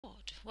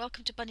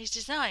welcome to Bunny's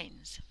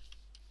Designs.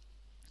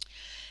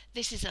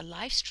 This is a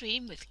live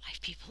stream with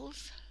live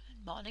peoples.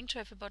 Morning to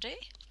everybody,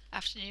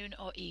 afternoon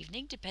or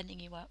evening, depending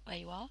where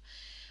you are.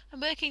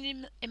 I'm working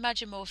in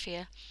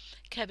Imagimorphia,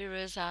 Kerby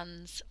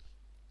Rosanes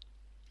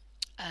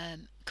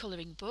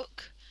colouring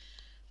book.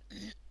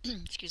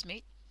 Excuse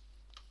me.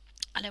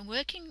 And I'm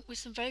working with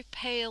some very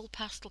pale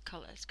pastel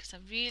colours because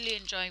I'm really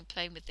enjoying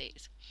playing with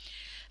these.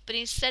 But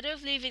instead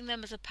of leaving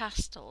them as a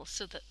pastel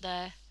so that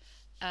they're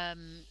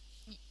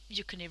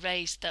you can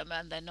erase them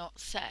and they're not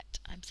set,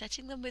 I'm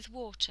setting them with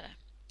water,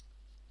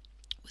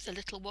 with a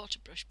little water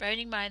brush, bearing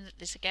in mind that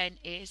this again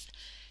is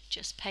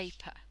just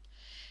paper.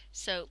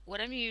 So what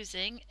I'm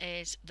using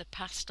is the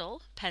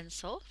pastel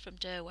pencil from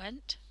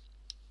Derwent,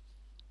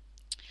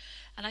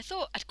 and I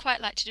thought I'd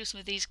quite like to do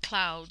some of these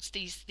clouds,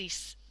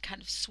 these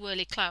kind of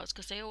swirly clouds,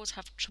 because I always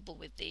have trouble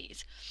with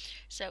these.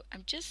 So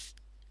I'm just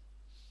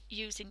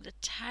using the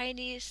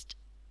tiniest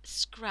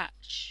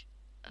scratch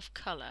of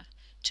colour.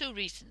 Two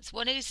reasons.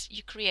 One is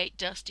you create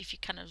dust if you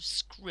kind of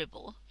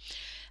scribble,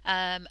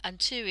 and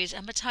two is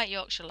I'm a tight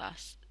Yorkshire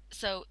lass,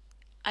 so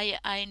I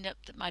end up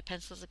that my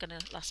pencils are going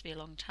to last me a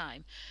long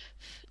time.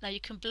 Now you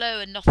can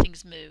blow and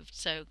nothing's moved,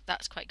 so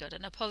that's quite good.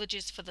 And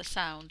apologies for the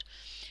sound.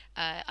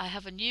 I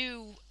have a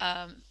new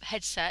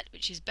headset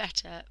which is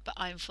better, but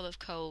I'm full of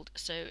cold,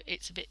 so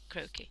it's a bit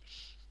croaky.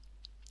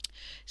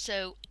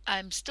 So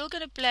I'm still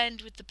going to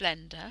blend with the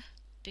blender,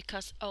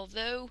 because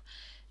although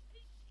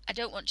I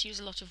don't want to use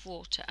a lot of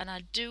water, and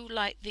I do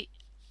like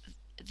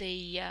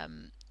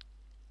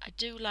I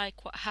do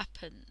like what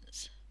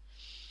happens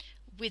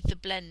with the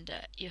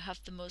blender. You have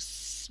the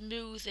most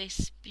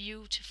smoothest,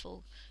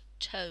 beautiful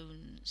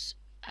tones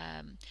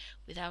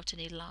without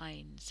any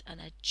lines,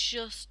 and I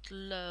just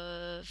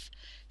love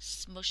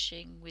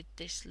smushing with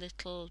this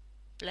little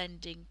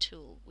blending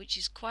tool, which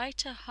is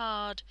quite a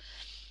hard.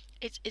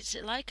 It's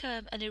like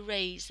an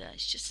eraser.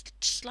 It's just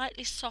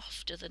slightly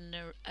softer than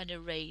an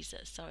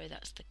eraser. Sorry,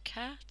 that's the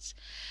cat.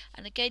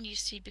 And again, you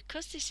see,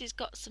 because this has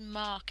got some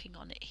marking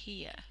on it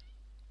here,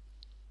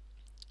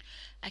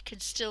 I can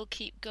still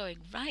keep going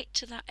right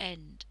to that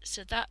end.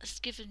 So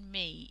that's given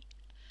me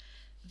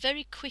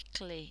very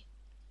quickly,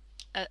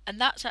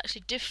 and that's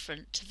actually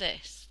different to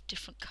this,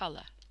 different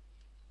colour.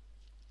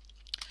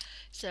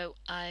 So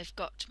I've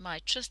got my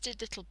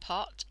trusted little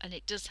pot, and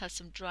it does have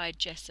some dried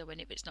gesso in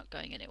it, but it's not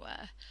going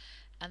anywhere.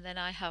 And then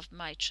I have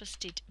my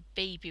trusted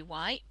baby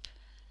wipe,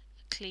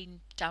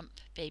 clean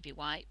damp baby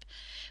wipe,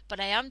 but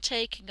I am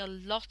taking a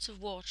lot of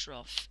water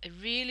off. I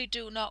really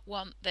do not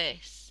want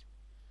this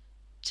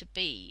to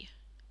be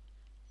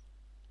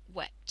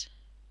wet.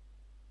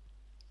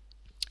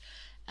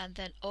 And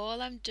then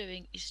all I'm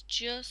doing is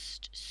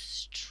just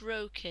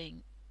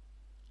stroking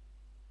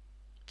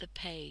the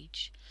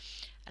page,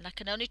 and I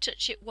can only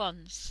touch it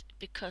once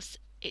because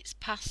it's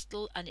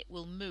pastel and it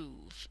will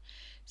move.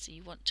 So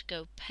you want to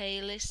go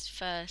palest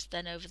first,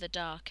 then over the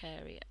dark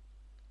area,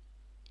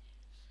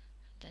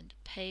 then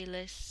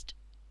palest,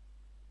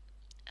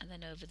 and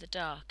then over the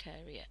dark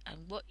area.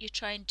 And what you're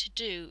trying to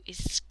do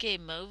is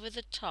skim over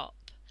the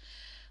top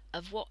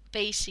of what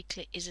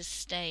basically is a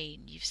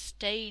stain. You've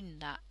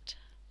stained that.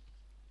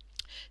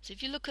 So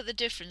if you look at the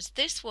difference,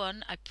 this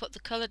one I put the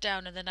colour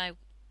down and then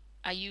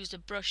I used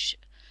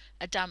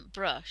a damp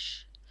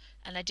brush,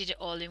 and I did it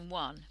all in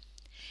one,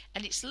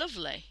 and it's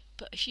lovely.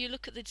 But if you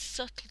look at the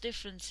subtle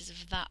differences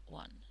of that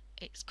one,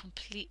 it's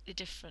completely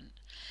different.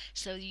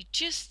 So you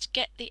just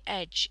get the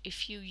edge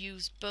if you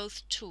use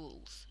both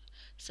tools.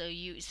 So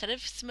you, instead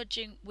of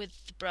smudging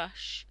with the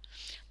brush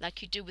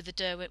like you do with the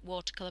Derwent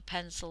watercolour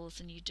pencils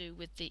and you do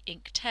with the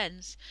ink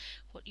 10s,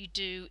 what you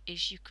do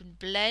is you can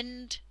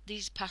blend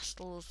these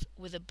pastels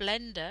with a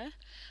blender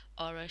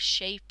or a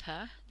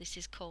shaper. This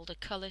is called a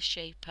colour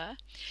shaper.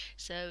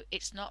 So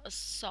it's not as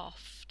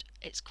soft,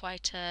 it's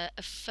quite a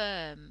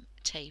firm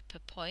taper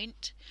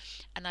point,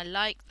 and I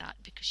like that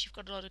because you've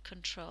got a lot of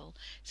control.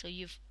 So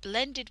you've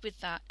blended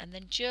with that and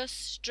then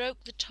just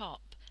stroke the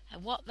top,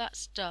 and what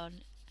that's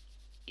done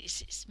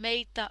is it's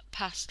made that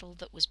pastel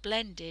that was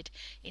blended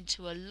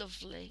into a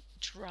lovely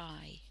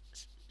dry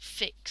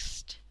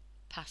fixed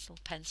pastel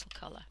pencil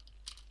colour,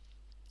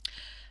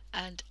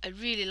 and I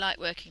really like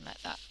working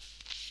like that.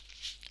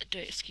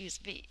 Excuse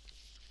me.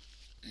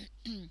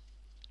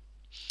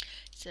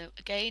 So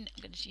again,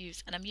 I'm going to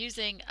use, and I'm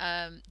using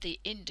the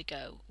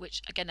indigo,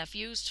 which again I've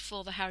used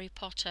for the Harry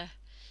Potter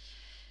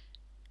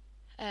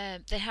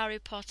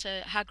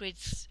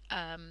Hagrid's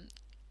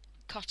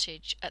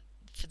cottage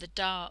for the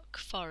dark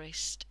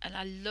forest, and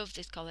I love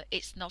this colour.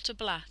 It's not a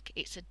black,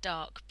 it's a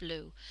dark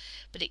blue,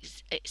 but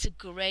it's a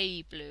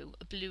grey blue,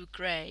 a blue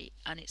grey,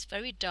 and it's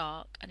very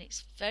dark and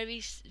it's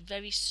very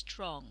very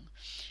strong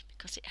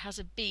because it has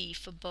a B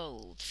for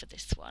bold for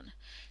this one.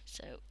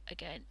 So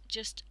again,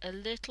 just a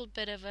little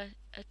bit of a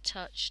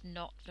touch,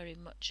 not very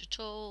much at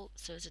all.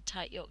 So as a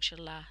tight Yorkshire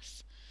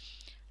lass,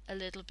 a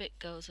little bit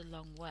goes a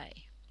long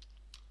way.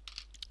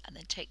 And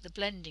then take the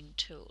blending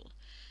tool,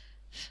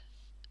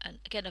 and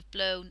again I've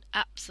blown,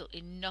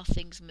 absolutely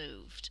nothing's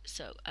moved,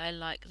 so I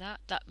like that.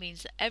 That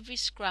means that every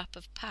scrap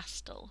of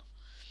pastel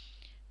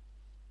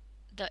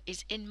that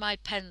is in my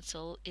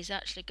pencil is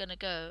actually going to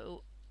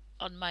go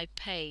on my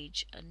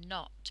page and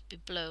not be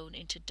blown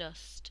into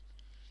dust,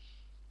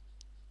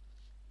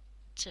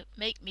 to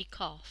make me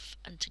cough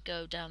and to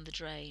go down the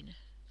drain.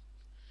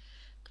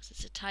 Because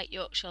it's a tight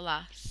Yorkshire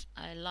lass,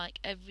 I like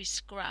every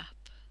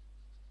scrap.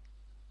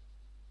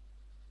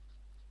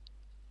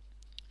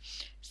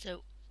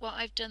 So what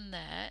I've done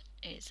there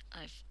is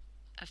I've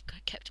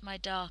kept my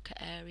darker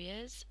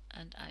areas,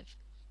 and I've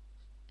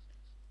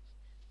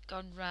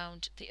gone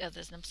round the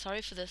others, and I'm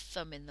sorry for the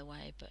thumb in the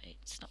way, but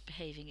it's not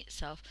behaving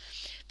itself.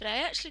 But I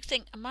actually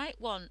think I might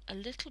want a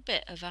little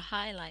bit of a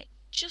highlight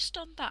just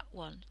on that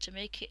one to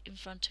make it in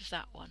front of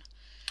that one.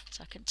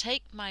 So I can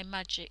take my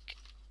magic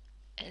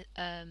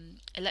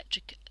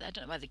electric, I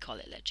don't know why they call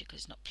it electric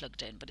because it's not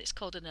plugged in, but it's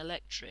called an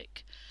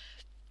electric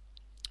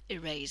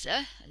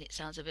eraser, and it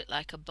sounds a bit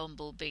like a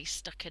bumblebee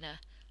stuck in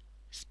a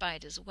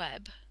spider's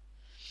web.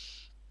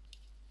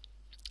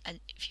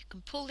 And if you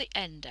can pull the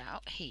end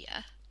out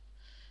here,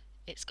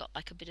 it's got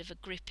like a bit of a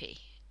grippy.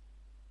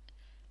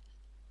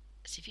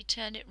 So if you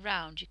turn it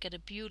round, you get a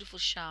beautiful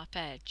sharp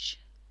edge.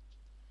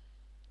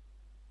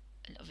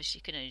 And obviously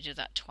you can only do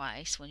that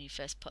twice, when you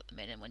first put them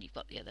in and when you've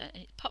got the other,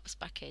 and it pops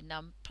back in. Now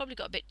I've probably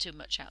got a bit too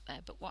much out there,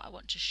 but what I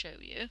want to show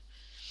you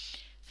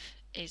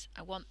is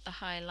I want the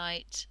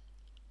highlight.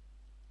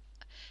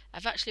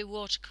 I've actually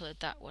watercoloured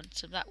that one,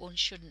 so that one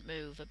shouldn't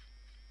move.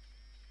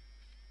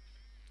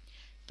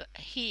 But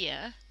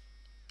here,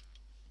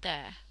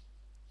 there,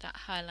 that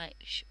highlight,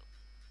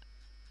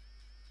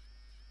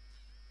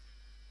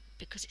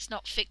 because it's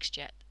not fixed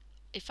yet.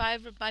 If I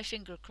rub my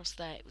finger across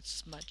there, it would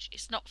smudge.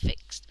 It's not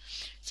fixed.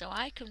 So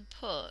I can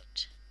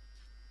put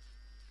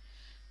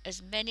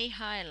as many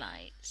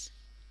highlights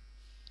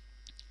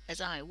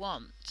as I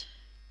want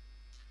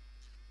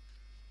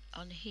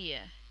on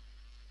here.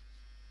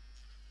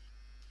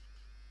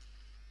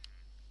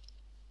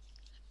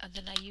 And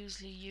then I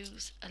usually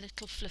use a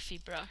little fluffy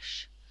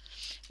brush.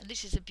 And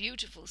this is a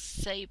beautiful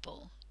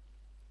sable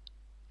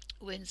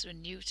Winsor &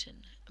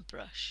 Newton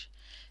brush.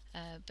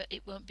 But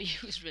it won't be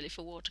used really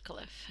for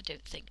watercolour, I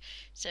don't think.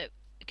 So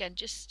again,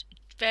 just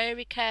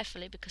very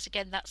carefully, because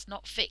again, that's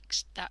not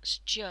fixed, that's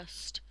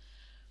just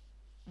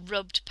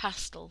rubbed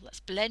pastel, that's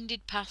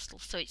blended pastel,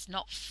 so it's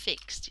not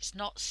fixed, it's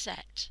not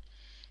set,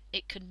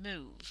 it can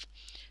move.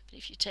 But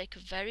if you take a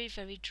very,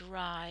 very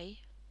dry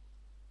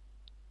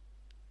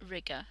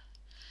rigger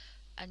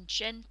and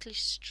gently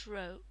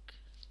stroke,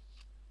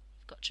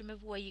 you've got to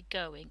remember where you're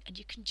going, and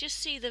you can just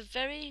see the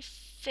very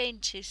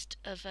faintest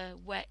of a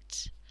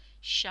wet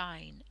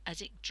shine as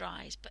it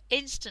dries, but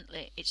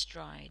instantly it's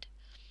dried.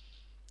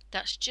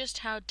 That's just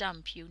how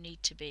damp you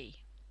need to be.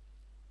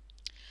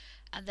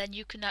 And then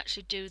you can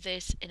actually do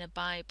this in a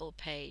Bible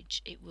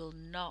page. It will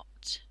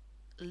not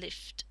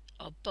lift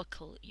or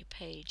buckle your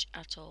page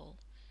at all.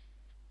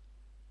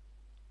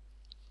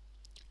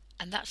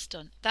 And that's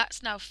done.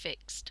 That's now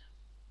fixed.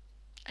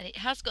 And it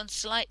has gone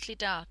slightly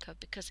darker,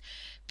 because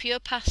pure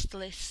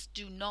pastelists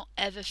do not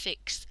ever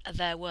fix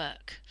their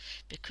work,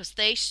 because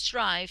they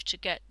strive to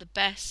get the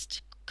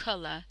best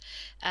colour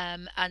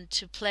and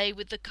to play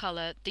with the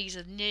colour. These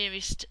are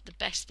nearest the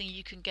best thing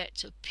you can get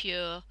to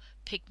pure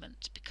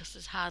pigment, because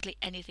there's hardly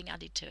anything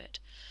added to it.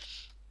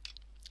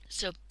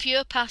 So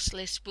pure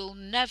pastelists will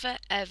never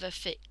ever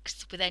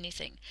fix with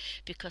anything,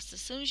 because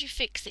as soon as you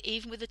fix it,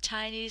 even with the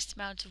tiniest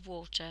amount of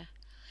water,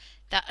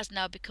 that has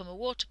now become a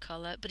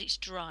watercolour, but it's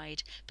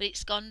dried, but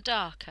it's gone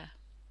darker.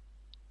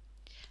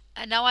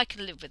 And now I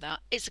can live with that.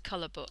 It's a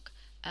colour book.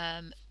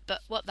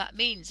 But what that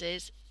means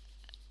is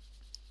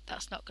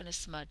that's not going to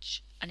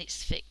smudge, and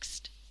it's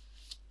fixed.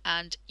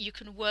 And you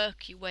can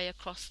work your way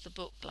across the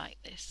book like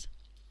this.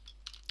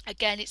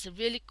 Again, it's a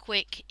really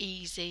quick,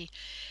 easy,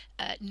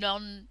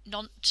 not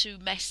too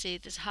messy.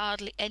 There's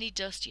hardly any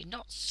dust. You're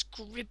not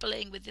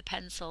scribbling with the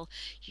pencil.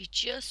 You're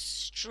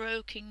just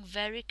stroking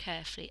very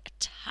carefully a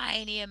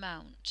tiny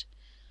amount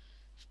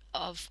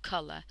of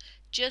colour,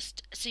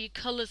 just so your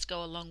colours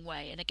go a long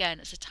way. And again,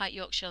 it's a tight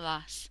Yorkshire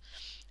lass.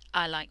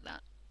 I like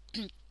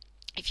that.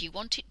 If you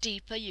want it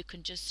deeper, you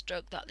can just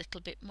stroke that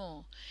little bit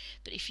more.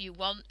 But if you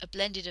want a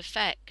blended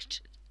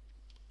effect,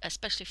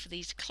 especially for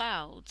these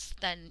clouds,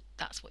 then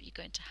that's what you're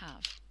going to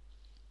have.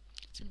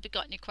 So have you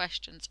got any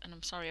questions? And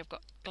I'm sorry, I've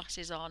got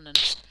glasses on and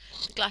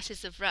the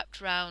glasses have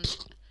wrapped round.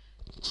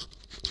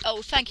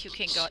 Oh, thank you,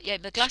 Kingo. Yeah,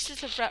 the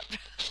glasses have wrapped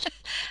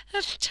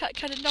have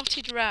kind of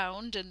knotted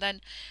round, and then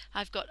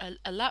I've got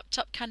a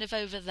laptop kind of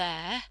over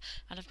there,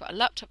 and I've got a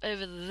laptop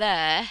over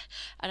there,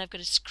 and I've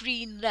got a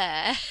screen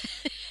there.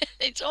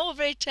 It's all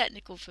very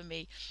technical for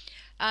me.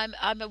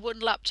 I'm a one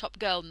laptop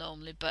girl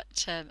normally,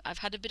 but I've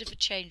had a bit of a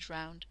change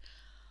round.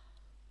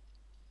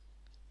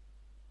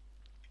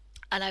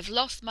 And I've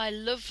lost my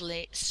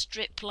lovely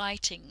strip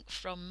lighting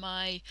from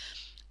my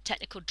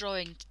technical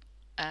drawing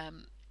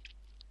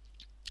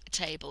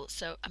table,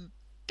 so I'm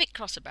a bit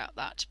cross about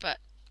that, but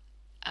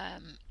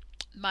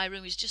my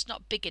room is just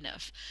not big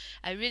enough.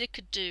 I really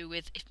could do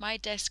with, if my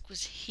desk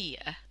was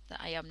here, that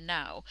I am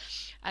now,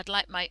 I'd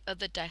like my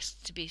other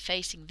desk to be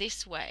facing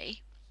this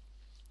way,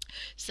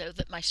 so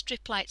that my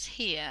strip light's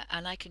here,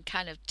 and I can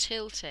kind of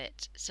tilt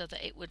it so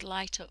that it would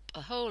light up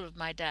the whole of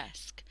my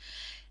desk,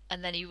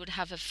 and then you would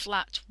have a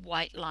flat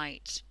white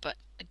light, but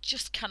I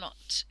just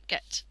cannot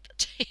get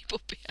the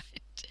table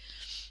behind.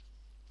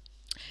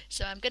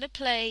 So I'm going to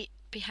play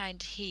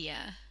behind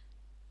here.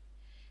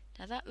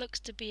 Now that looks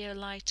to be a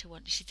lighter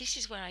one. You see, this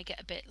is where I get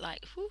a bit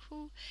like,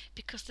 whoo-hoo,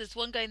 because there's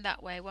one going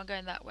that way, one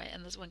going that way,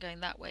 and there's one going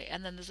that way,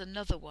 and then there's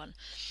another one.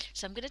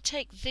 So I'm going to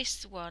take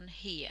this one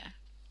here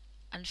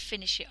and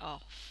finish it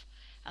off,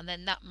 and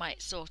then that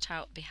might sort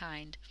out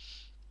behind.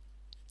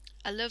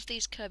 I love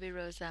these Kerby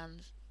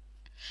Rosanes.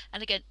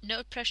 And again,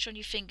 no pressure on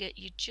your finger,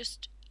 you're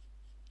just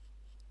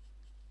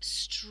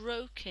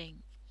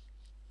stroking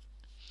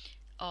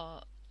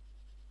or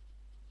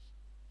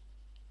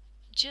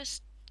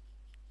just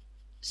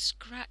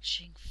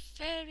scratching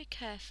very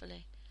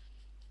carefully.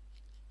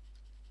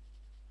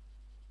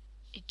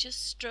 You're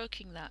just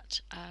stroking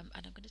that, and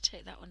I'm going to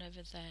take that one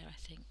over there, I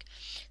think.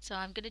 So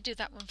I'm going to do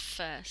that one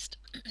first,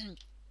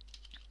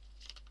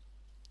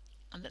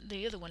 and then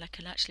the other one I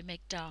can actually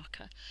make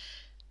darker.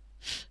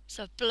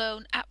 So I've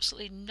blown,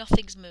 absolutely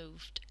nothing's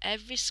moved.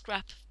 Every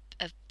scrap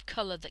of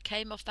colour that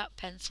came off that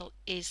pencil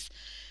is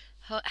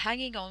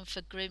hanging on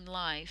for grim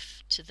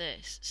life to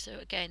this. So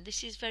again,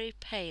 this is very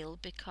pale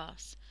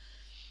because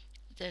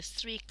there's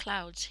 3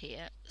 clouds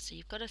here, so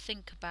you've got to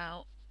think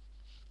about,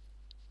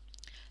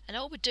 and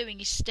all we're doing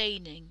is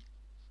staining.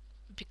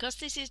 Because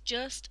this is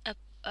just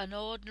an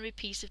ordinary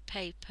piece of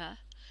paper,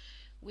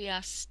 we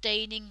are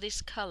staining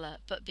this colour,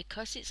 but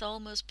because it's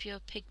almost pure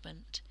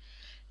pigment,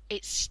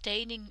 it's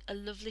staining a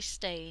lovely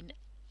stain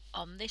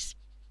on this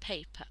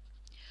paper.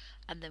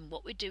 And then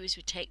what we do is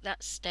we take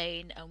that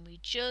stain and we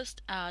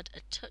just add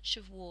a touch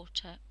of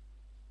water,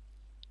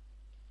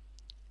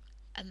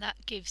 and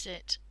that gives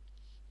it.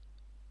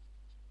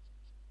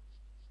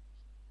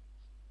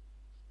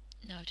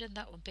 No, I've done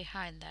that one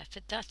behind there.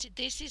 For that,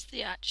 this is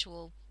the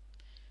actual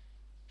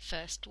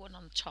first one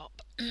on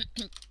top.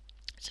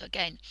 So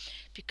again,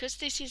 because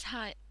this is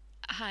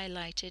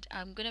highlighted,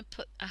 I'm going to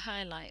put a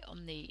highlight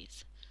on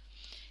these.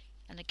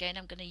 And again,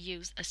 I'm going to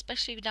use,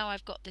 especially now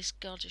I've got this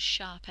gorgeous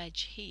sharp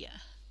edge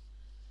here.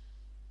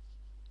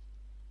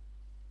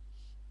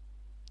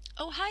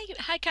 Oh,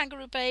 hi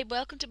Kangaroo Babe,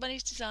 welcome to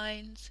Bunny's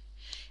Designs.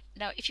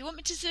 Now, if you want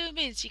me to zoom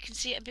in so you can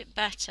see it a bit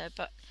better,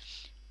 but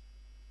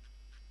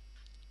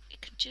you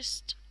can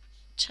just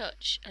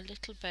touch a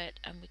little bit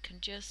and we can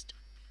just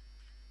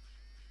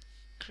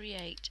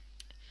create.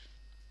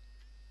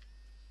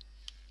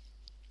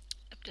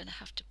 I'm going to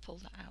have to pull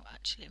that out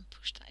actually and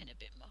push that in a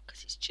bit more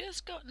because it's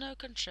just got no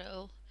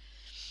control.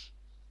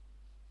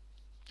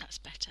 That's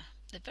better.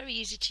 They're very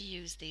easy to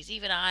use, these.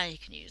 Even I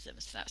can use them,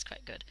 so that's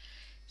quite good.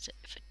 So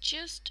if I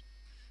just,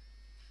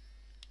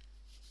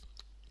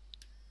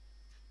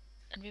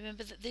 and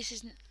remember that this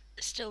isn't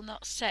still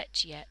not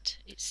set yet.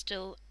 It's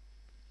still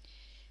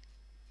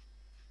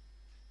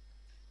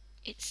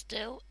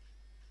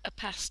a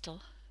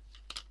pastel.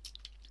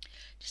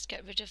 Just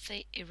get rid of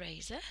the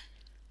eraser,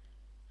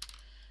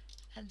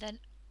 and then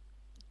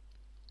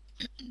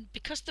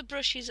because the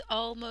brush is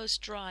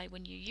almost dry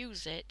when you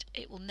use it,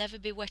 it will never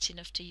be wet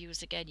enough to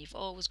use again. You've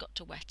always got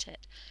to wet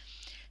it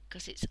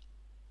because it's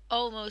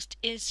almost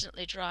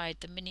instantly dried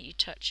the minute you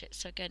touch it.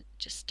 So again,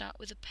 just start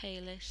with the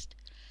palest,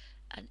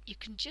 and you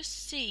can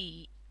just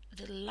see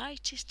the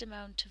lightest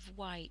amount of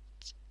white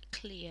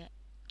clear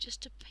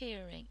just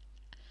appearing,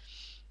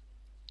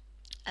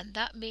 and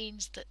that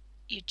means that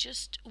you're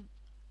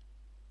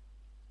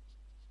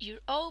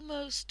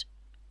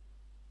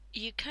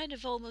kind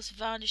of almost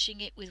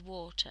varnishing it with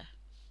water,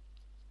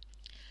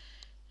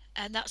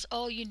 and that's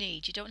all you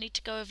need. You don't need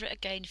to go over it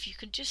again. If you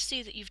can just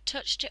see that you've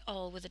touched it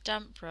all with a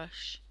damp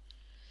brush,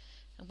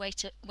 and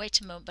wait a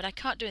moment, but I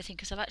can't do anything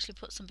because I've actually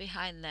put some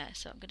behind there,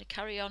 so I'm going to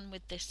carry on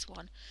with this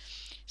one.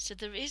 So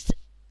there's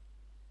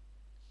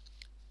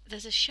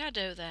a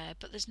shadow there,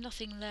 but there's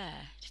nothing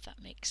there, if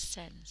that makes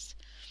sense.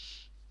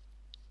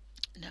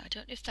 Now I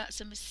don't know if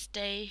that's a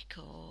mistake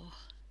or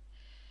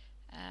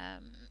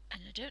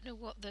and I don't know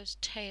what those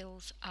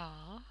tails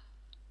are,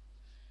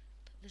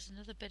 but there's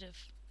another bit of,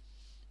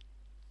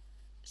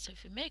 so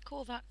if we make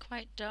all that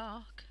quite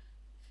dark,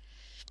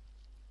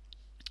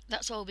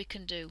 that's all we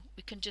can do.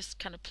 We can just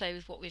kind of play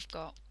with what we've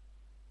got.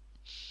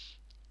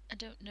 I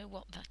don't know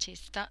what that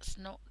is. That's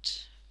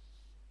not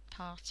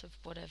part of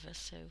whatever,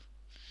 so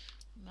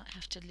we might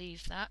have to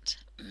leave that.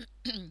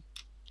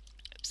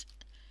 Oops.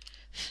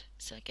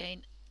 So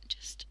again,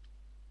 just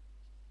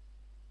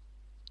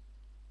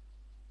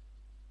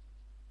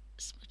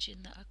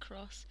smudging that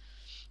across,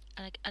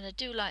 and I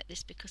do like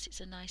this because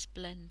it's a nice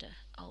blender,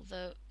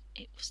 although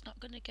it was not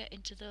going to get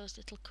into those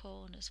little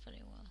corners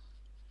very well.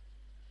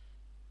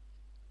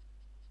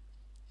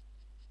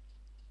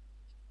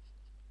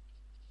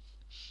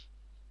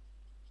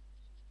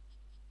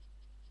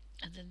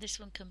 And then this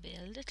one can be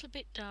a little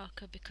bit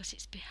darker because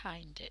it's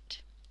behind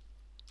it.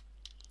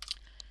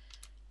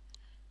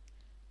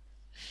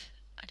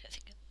 I don't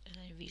think there's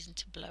any reason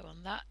to blow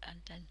on that,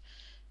 and then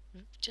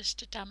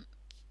just a damp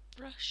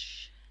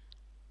brush.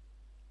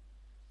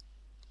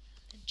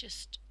 And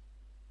just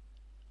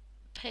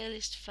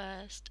palest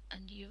first,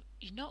 and you're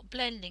not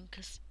blending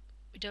because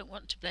we don't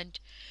want to blend.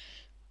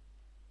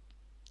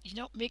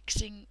 You're not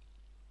mixing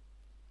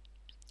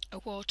a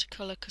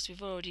watercolour because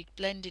we've already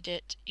blended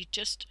it. You're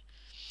just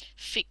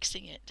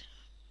fixing it.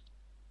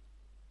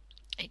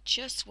 It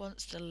just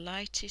wants the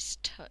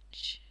lightest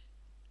touch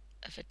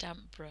of a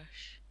damp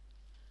brush.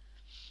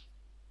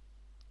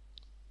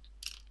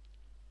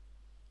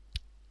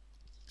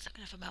 So I'm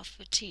going to have a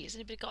mouthful of tea. Has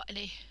anybody got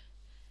any?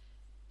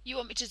 You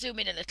want me to zoom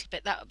in a little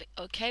bit? That would be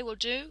okay, we'll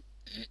do.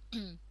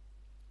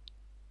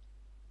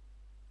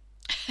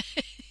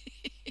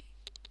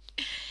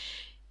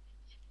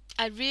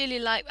 I really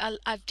like,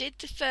 I did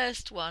the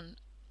first one,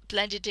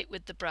 blended it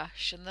with the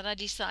brush, and then I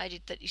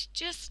decided that it's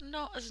just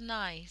not as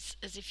nice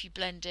as if you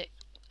blend it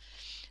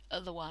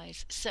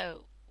otherwise.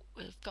 So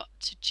we've got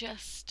to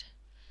just,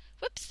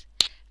 whoops,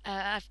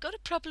 I've got a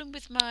problem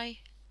with my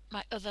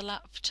other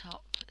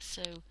laptop,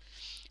 so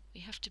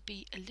we have to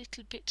be a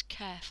little bit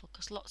careful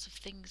because lots of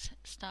things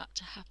start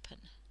to happen.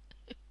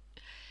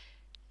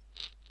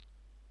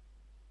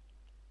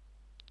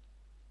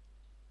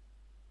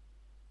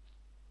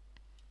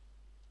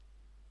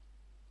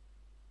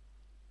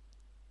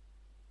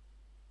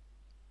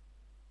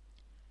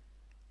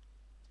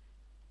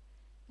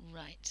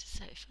 Right,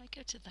 so if I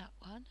go to that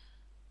one,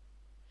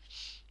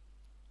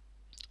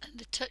 and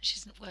the touch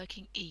isn't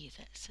working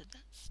either, so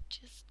that's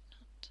just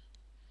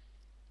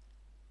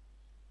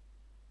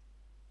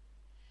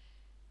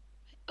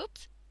not.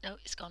 Oops, no,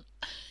 it's gone.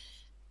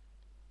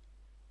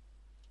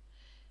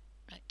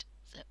 Right,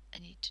 so I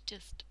need to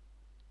just,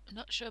 I'm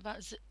not sure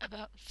about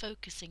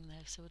focusing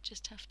though, so we'll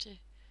just have to.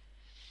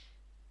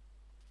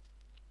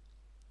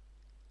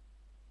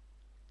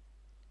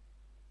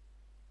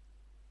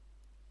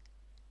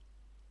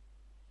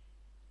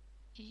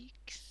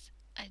 Eeks.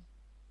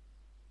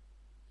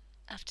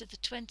 After the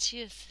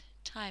 20th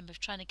time of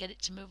trying to get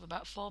it to move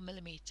about 4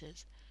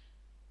 millimeters,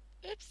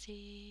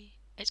 oopsie,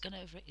 it's gone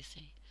over it, you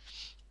see.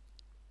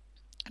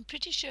 I'm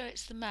pretty sure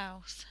it's the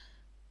mouse,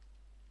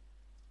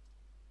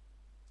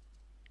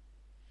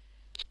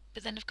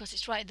 but then of course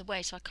it's right in the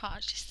way, so I can't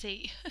actually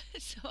see.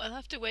 So I'll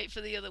have to wait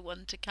for the other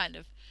one to kind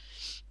of.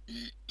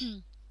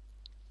 Let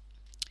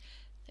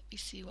me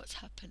see what's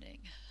happening.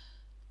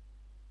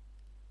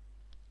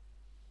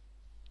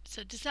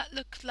 So does that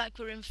look like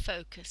we're in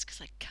focus? Because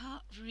I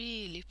can't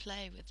really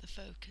play with the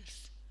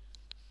focus.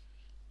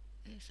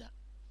 Is that?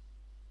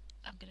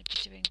 I'm going to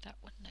be doing that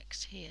one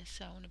next here,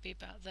 so I want to be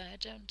about there,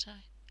 don't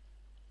I?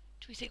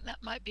 Do we think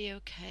that might be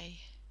okay?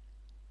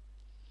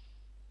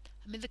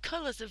 I mean, the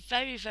colours are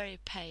very, very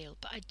pale,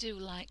 but I do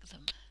like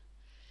them.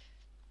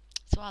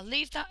 So I'll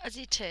leave that as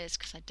it is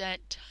because I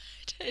don't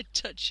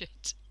touch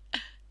it.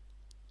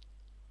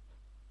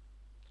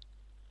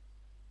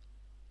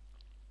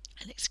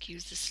 And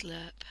excuse the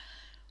slurp.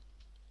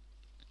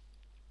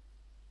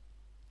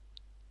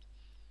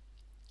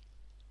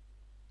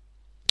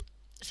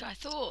 So I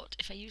thought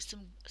if I used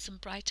some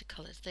brighter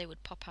colours, they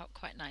would pop out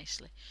quite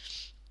nicely.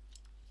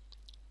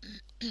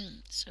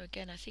 So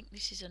again, I think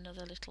this is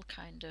another little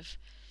kind of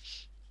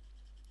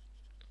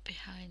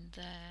behind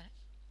there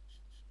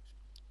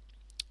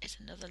is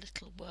another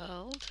little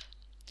world.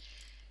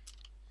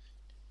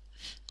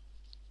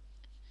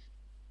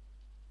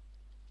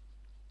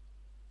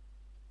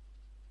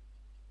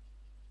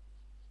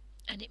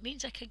 And it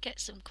means I can get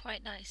some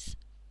quite nice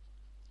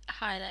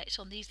highlights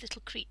on these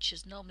little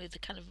creatures. Normally they're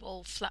kind of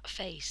all flat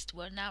faced,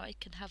 where now I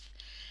can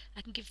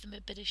give them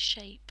a bit of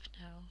shape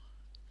now.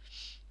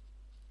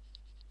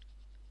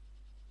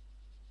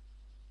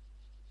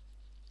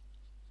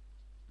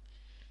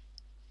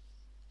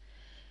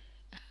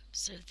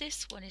 So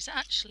this one is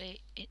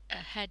actually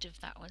ahead of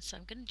that one, so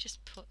I'm going to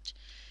just put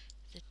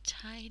the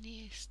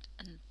tiniest,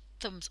 and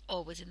thumb's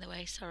always in the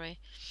way, sorry.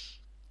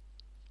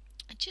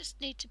 I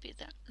just need to be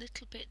that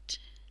little bit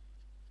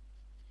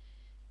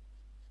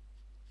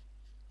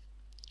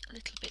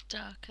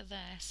darker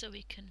there, so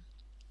we can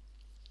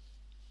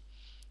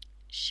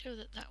show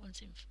that that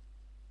one's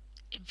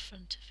in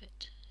front of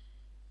it.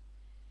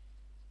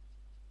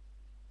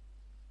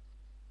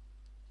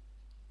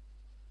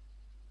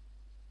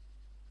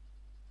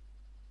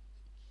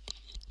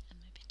 And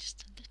maybe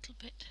just a little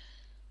bit.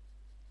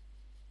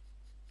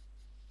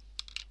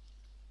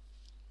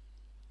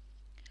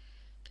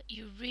 But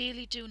you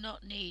really do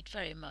not need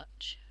very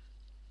much.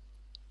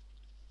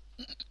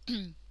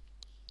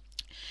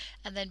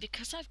 And then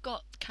because I've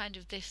got kind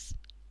of this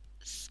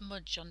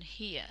smudge on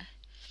here,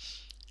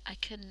 I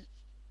can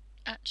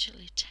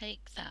actually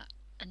take that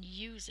and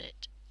use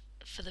it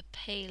for the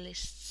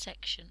palest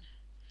section,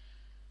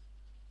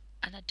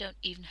 and I don't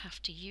even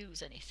have to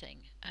use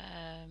anything.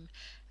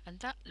 And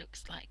that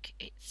looks like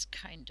it's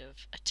kind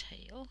of a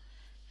tail,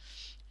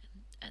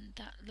 and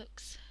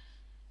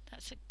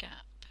that's a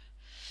gap.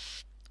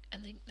 I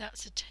think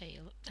that's a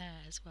tail up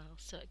there as well.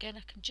 So again,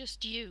 I can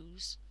just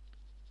use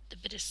the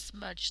bit of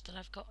smudge that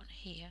I've got on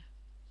here,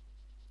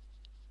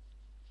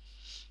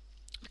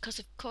 because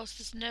of course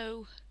there's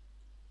no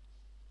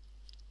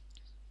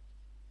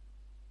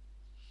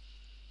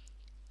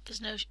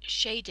there's no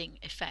shading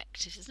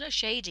effect. If there's no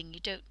shading,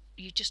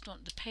 you just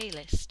want the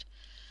palest.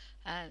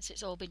 So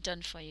it's all been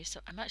done for you.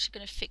 So I'm actually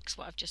going to fix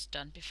what I've just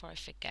done before I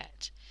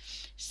forget.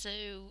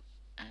 So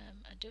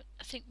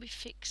I think we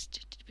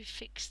fixed. Did we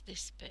fix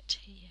this bit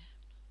here?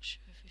 I'm not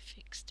sure if we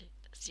fixed it.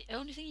 That's the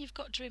only thing you've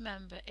got to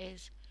remember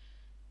is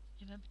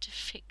remember to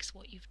fix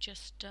what you've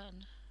just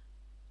done.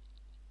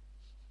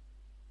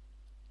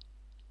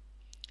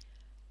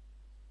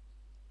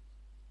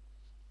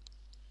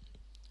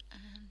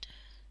 And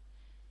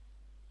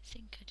I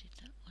think I did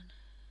that one.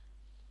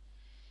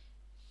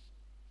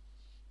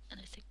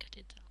 And I think I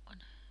did that one.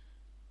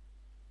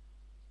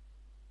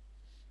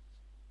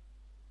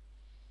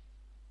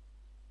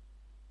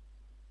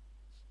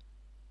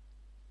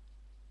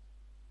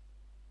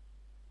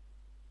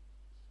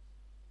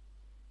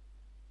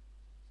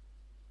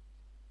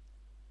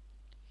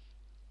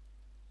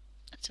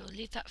 So we'll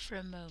leave that for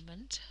a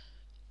moment.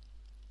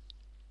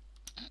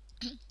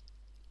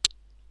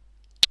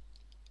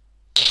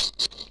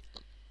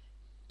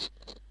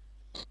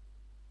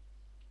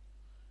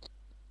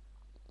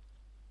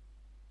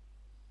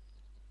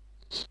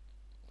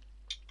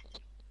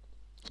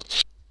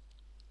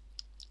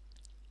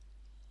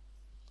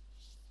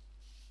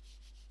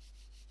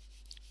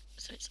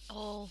 So it's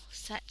all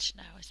set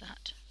now, is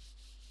that?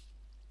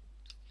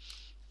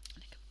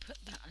 And I can put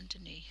that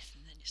underneath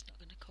and then it's not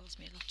going to cause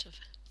me a lot of...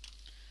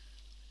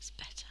 It's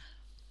better.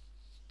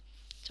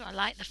 So I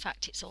like the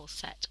fact it's all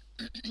set.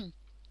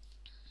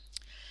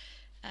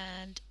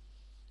 And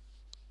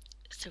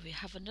so we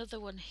have another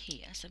one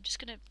here. So I'm just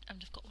going to...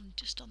 I've got one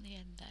just on the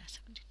end there. So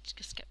I'm going to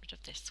just get rid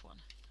of this one.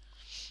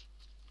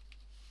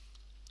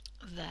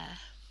 There.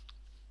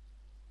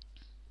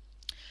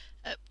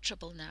 Oh,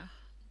 trouble now.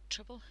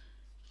 Trouble.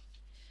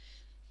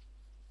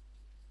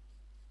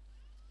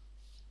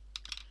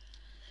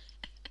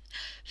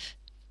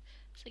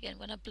 So again,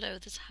 when I blow,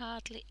 there's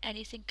hardly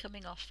anything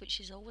coming off, which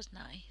is always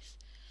nice.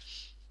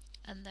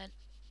 And then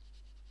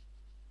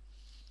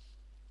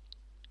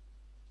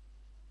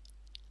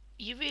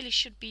you really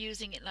should be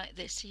using it like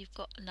this, so you've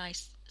got a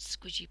nice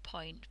squidgy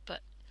point.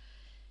 But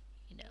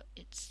you know,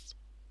 it's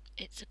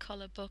a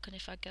colour book, and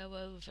if I go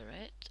over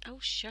it, oh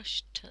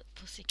shush,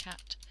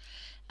 pussycat,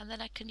 and then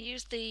I can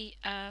use the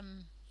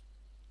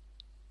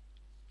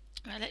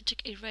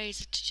electric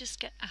eraser to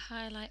just get a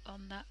highlight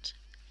on that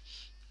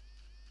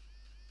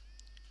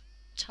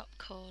top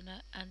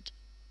corner, and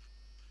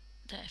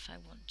there if I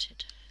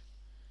wanted.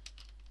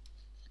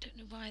 I don't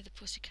know why the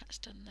pussycat's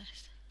done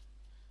this.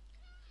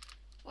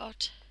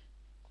 What?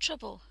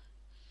 Trouble.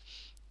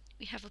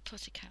 We have a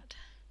pussycat.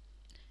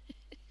 We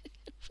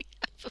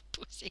have a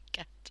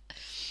pussycat.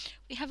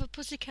 We have a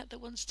pussycat that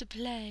wants to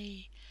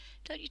play.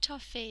 Don't you,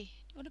 Toffee?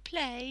 You want to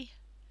play?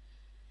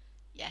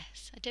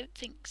 Yes, I don't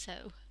think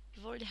so.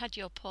 You've already had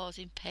your paws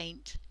in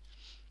paint,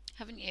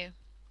 haven't you?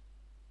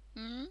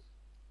 Hmm?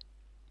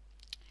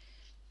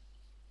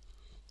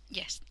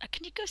 Yes.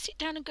 Can you go sit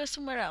down and go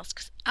somewhere else?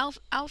 Because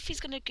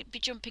Alfie's going to be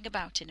jumping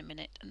about in a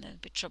minute and there'll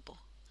be trouble.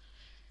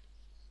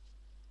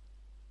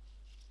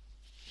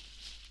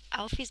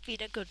 Alfie's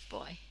been a good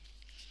boy.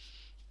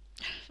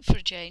 For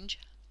a change.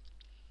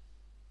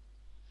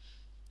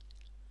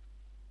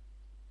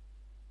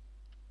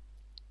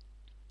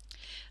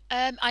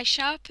 I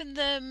sharpen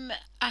them.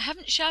 I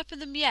haven't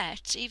sharpened them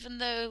yet, even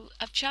though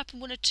I've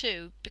sharpened one or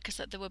two because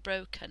they were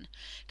broken,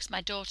 because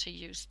my daughter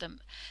used them.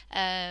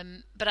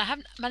 But I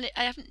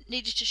haven't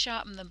needed to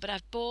sharpen them. But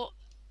I've bought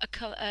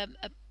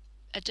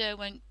a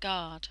Derwent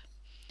guard.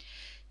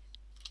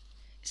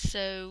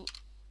 So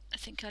I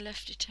think I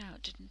left it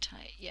out, didn't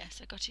I? Yes,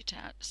 I got it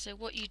out. So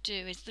what you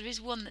do is there is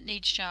one that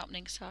needs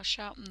sharpening, so I'll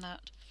sharpen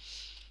that.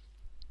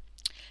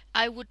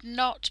 I would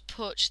not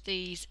put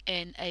these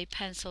in a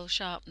pencil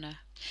sharpener.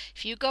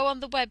 If you go on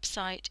the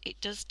website,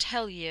 it does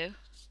tell you,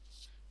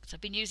 because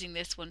I've been using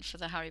this one for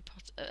the Harry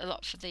Potter, a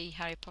lot for the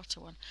Harry Potter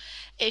one.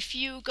 If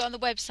you go on the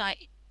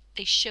website,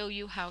 they show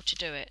you how to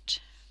do it.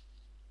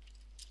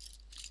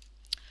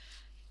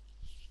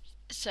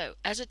 So,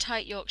 as a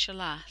tight Yorkshire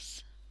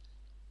lass,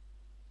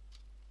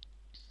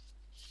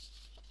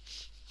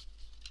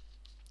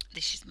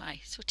 this is my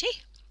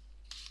sooty,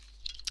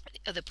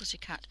 the other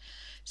pussycat.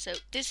 So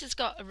this has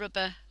got a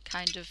rubber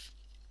kind of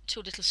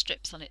two little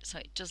strips on it so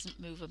it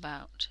doesn't move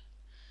about.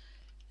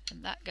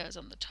 And that goes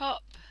on the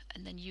top,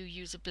 and then you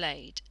use a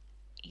blade,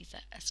 either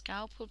a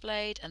scalpel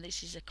blade, and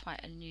this is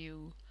quite a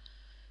new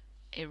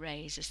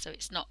eraser, so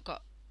it's not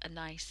got a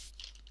nice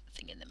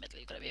thing in the middle.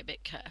 You've got to be a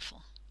bit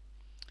careful.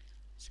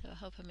 So I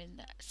hope I'm in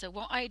there. So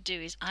what I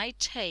do is I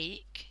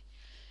take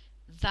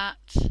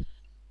that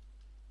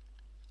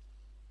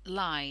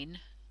line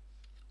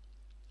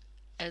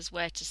as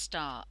where to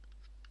start.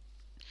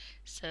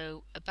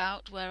 So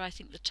about where I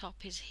think the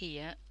top is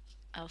here,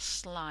 I'll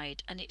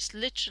slide, and it's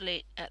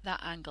literally at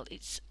that angle.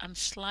 I'm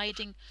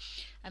sliding,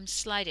 I'm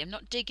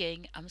not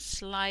digging, I'm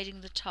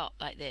sliding the top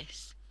like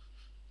this.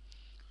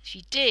 If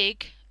you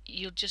dig,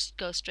 you'll just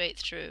go straight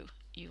through.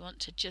 You want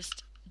to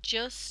just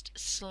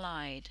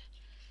slide.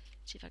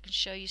 See if I can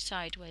show you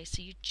sideways.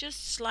 So you're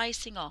just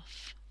slicing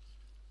off.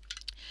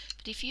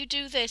 But if you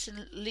do this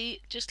and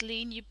just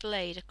lean your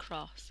blade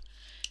across,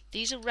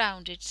 these are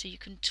rounded so you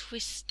can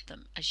twist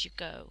them as you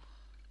go.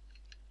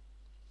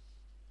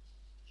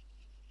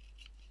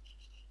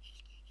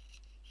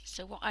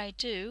 So what I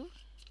do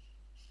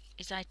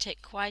is I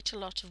take quite a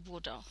lot of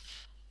wood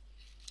off.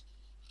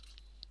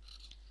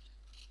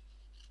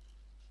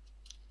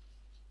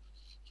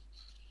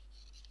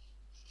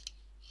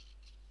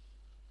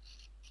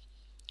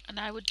 And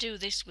I would do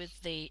this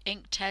with the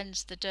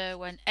Inktense, the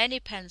Derwent, any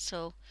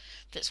pencil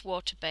that's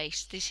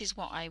water-based. This is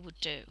what I would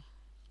do.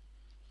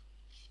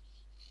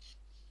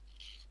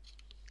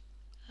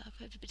 I hope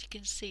everybody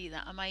can see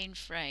that. Am I in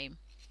frame?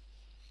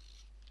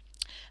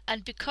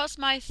 And because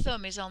my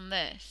thumb is on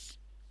this,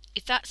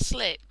 if that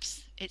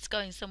slips, it's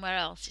going somewhere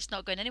else. It's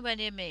not going anywhere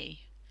near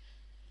me.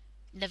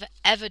 Never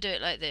ever do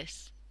it like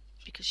this,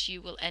 because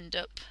you will end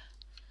up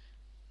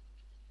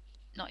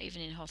not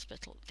even in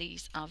hospital.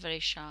 These are very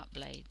sharp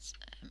blades.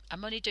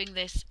 I'm only doing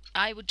this,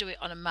 I would do it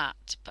on a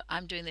mat, but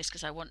I'm doing this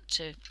because I don't want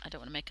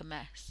to make a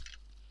mess.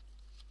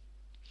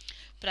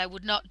 But I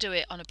would not do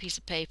it on a piece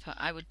of paper.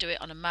 I would do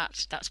it on a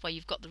mat. That's why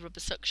you've got the rubber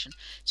suction.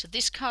 So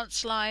this can't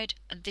slide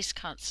and this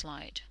can't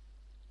slide.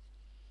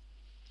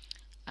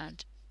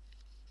 And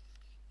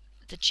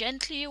the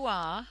gentler you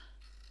are,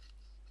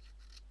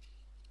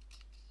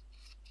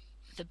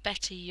 the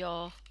better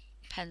your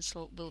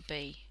pencil will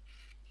be.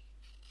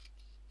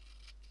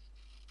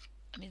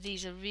 I mean,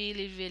 these are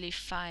really, really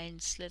fine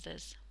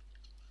slithers.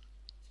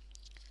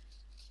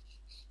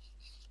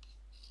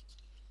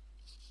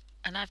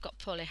 And I've got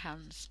poorly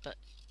hands, but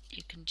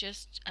you can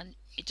just, and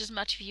it doesn't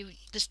matter if you,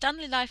 the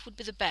Stanley knife would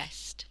be the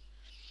best,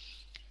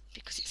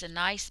 because it's a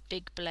nice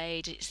big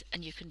blade,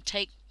 and you can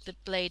take the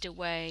blade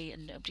away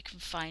and nobody can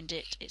find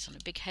it. It's on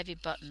a big heavy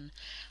button,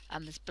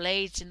 and there's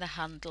blades in the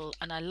handle,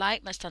 and I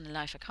like my Stanley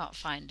knife. I can't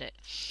find it,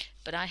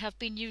 but I have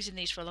been using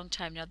these for a long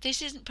time now.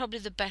 This isn't probably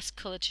the best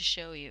colour to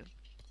show you,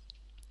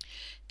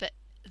 but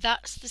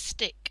that's the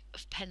stick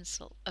of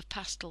pastel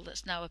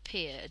that's now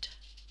appeared.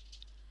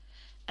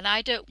 And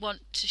I don't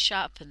want to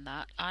sharpen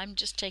that. I'm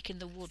just taking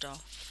the wood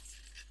off.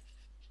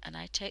 And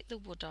I take the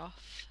wood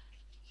off.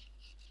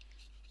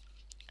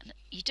 And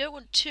you don't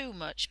want too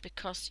much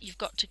because you've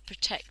got to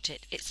protect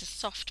it. It's a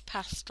soft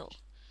pastel.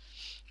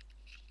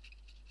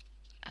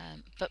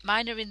 But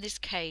mine are in this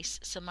case,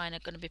 so mine are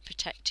going to be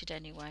protected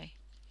anyway.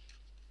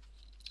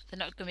 They're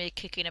not going to be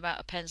kicking about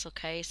a pencil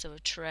case or a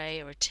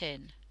tray or a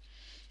tin.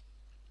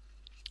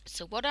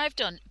 So what I've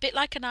done, a bit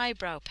like an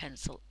eyebrow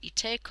pencil, you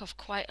take off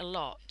quite a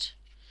lot.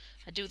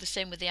 I do the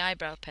same with the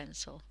eyebrow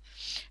pencil,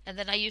 and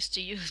then I used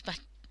to use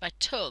my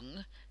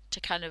tongue to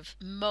kind of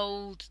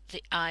mould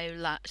the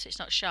eyelash so it's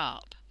not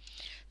sharp.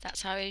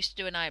 That's how I used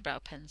to do an eyebrow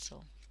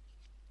pencil.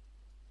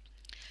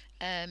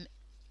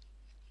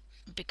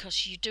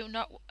 Because you do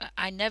not,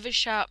 I never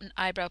sharpen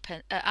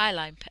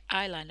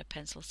eyeliner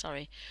pencil,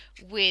 sorry,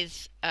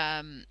 with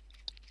a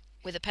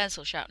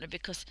pencil sharpener,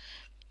 because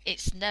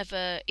it's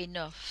never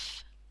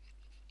enough.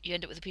 You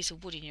end up with a piece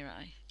of wood in your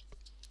eye.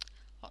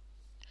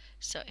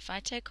 So if I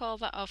take all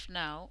that off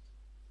now,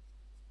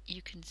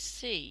 you can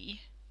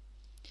see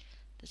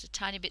there's a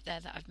tiny bit there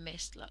that I've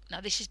missed. Look,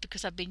 now this is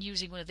because I've been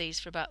using one of these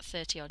for about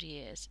 30 odd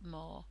years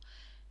more.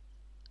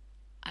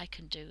 I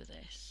can do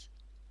this.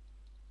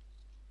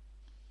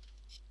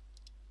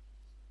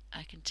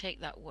 I can take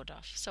that wood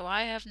off. So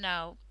I have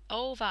now,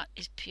 all that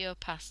is pure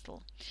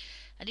pastel.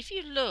 And if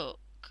you look,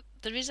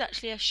 there is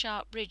actually a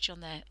sharp ridge on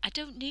there. I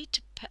don't need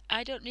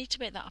to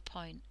make that a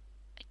point.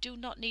 I do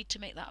not need to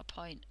make that a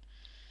point.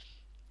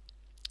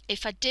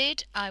 If I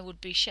did, I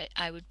would be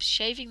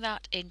shaving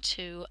that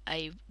into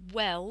a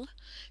well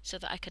so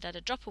that I could add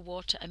a drop of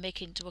water and make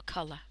it into a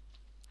colour.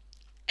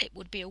 It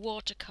would be a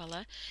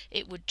watercolour.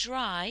 It would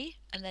dry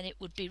and then it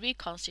would be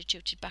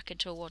reconstituted back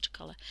into a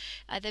watercolour.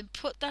 I then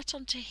put that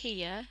onto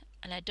here,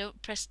 and I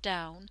don't press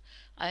down.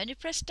 I only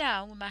press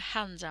down with my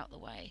hands out the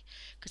way,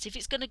 because if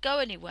it's going to go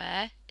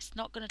anywhere, it's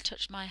not going to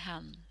touch my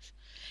hands.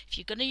 If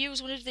you're going to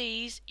use one of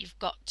these, you've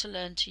got to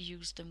learn to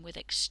use them with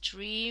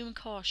extreme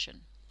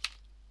caution.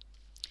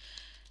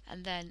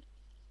 And then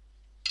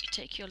you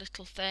take your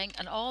little thing,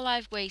 and all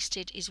I've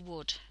wasted is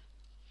wood.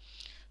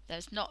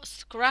 There's not a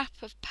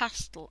scrap of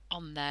pastel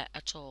on there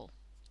at all.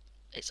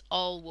 It's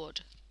all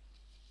wood.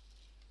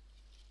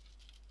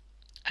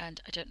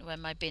 And I don't know where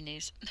my bin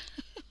is.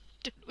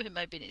 Don't know where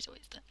my bin is. Oh,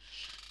 it's there.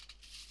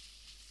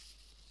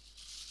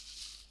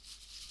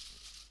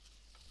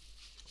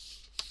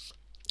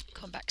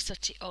 Come back,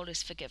 Sooty, all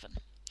is forgiven.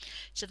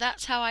 So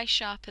that's how I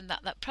sharpen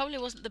that. That probably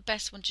wasn't the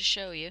best one to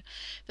show you,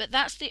 but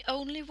that's the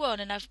only one,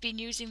 and I've been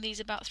using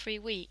these about 3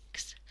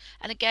 weeks.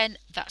 And again,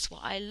 that's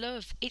what I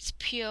love. It's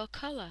pure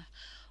colour.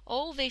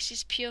 All this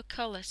is pure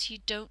colour, so you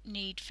don't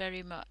need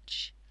very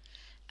much.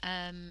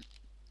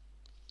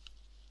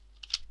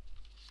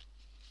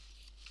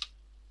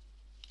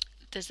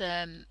 There's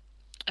a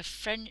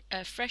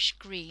fresh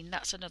green.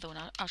 That's another one.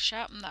 I'll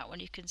sharpen that one.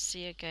 You can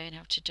see again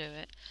how to do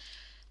it.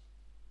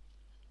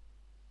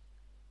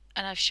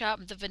 And I've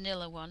sharpened the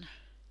vanilla one,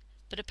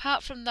 but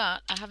apart from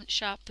that I haven't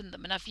sharpened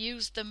them, and I've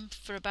used them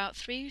for about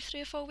three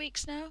or 4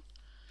 weeks now.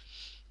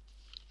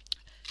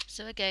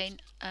 So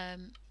again,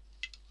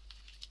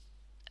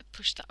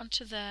 push that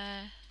onto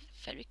there.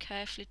 Very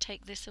carefully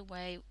take this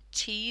away.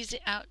 Tease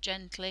it out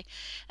gently.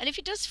 And if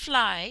it does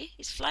fly,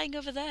 it's flying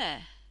over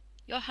there.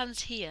 Your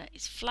hand's here.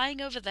 It's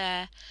flying over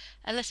there.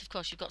 Unless, of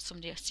course, you've got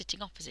somebody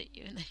sitting opposite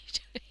you and then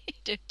you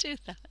don't do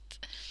that.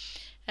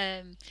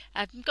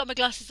 I've got my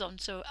glasses on,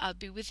 so I'll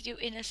be with you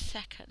in a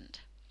second.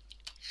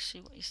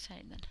 See what you're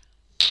saying then.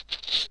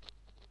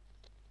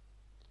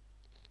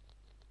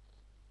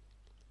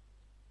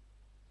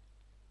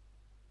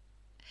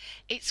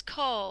 It's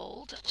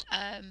called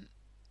I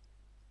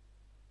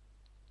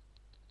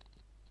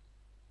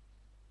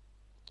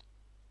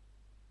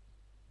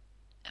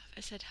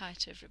said hi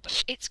to everybody.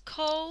 It's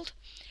called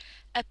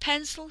a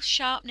pencil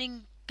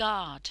sharpening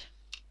guard,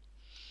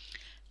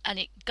 and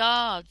it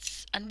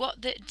guards. And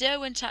what the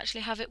Derwent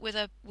actually have it with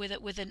a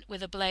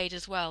blade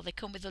as well. They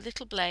come with the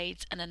little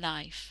blades and a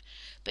knife,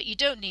 but you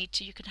don't need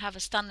to. You can have a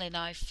Stanley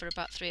knife for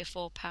about £3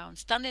 or £4.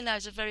 Stanley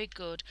knives are very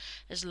good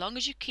as long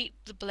as you keep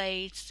the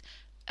blades,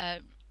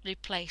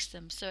 replace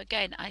them. So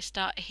again, I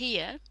start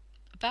here,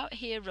 about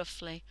here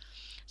roughly.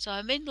 So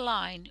I'm in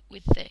line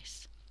with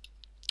this,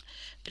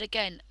 but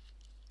again,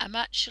 I'm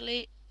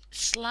actually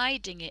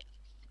sliding it.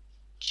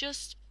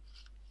 Just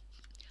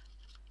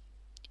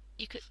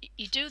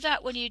you do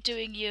that when you're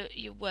doing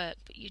your work,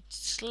 but you're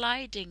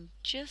sliding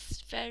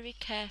just very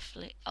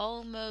carefully,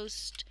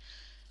 almost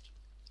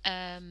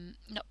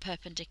not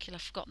perpendicular,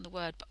 I've forgotten the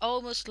word, but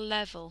almost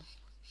level.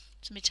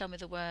 Somebody tell me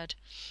the word.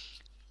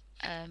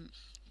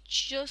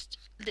 Just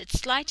the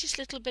slightest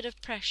little bit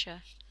of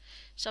pressure.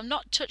 So I'm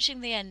not touching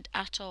the end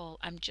at all,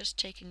 I'm just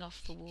taking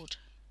off the wood.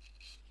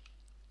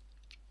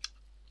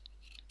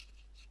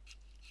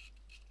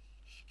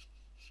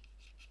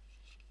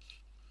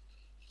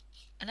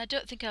 And I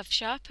don't think I've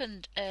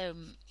sharpened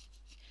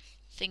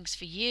things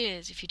for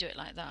years if you do it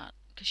like that,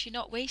 because you're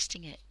not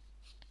wasting it.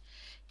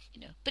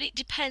 But it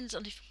depends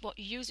on what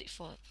you use it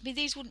for. I mean,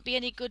 these wouldn't be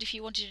any good if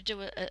you wanted to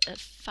do a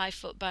 5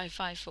 foot by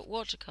 5 foot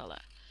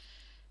watercolour.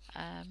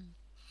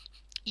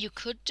 You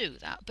could do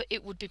that, but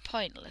it would be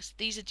pointless.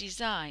 These are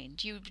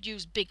designed. You would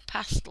use big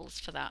pastels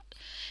for that,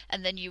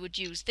 and then you would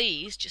use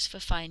these just for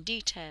fine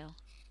detail.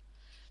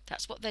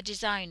 That's what they're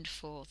designed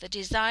for. They're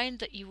designed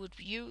that you would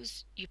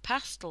use your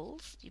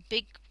pastels, your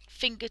big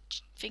finger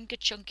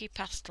chunky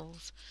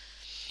pastels,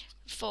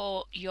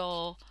 for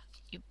your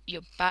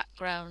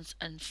backgrounds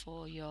and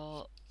for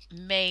your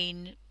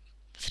main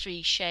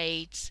 3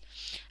 shades,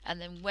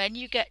 and then when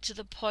you get to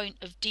the point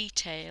of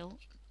detail,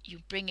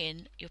 you bring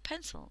in your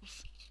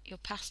pencils, your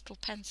pastel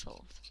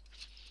pencils.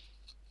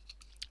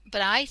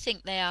 But I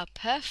think they are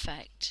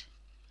perfect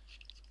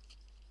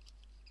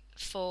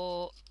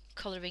for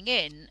colouring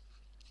in,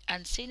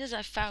 and seeing as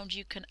I found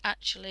you can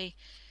actually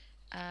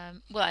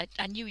well,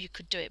 I knew you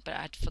could do it, but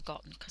I'd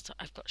forgotten because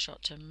I've got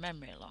short-term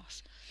memory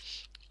loss.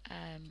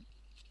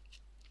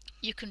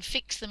 You can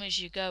fix them as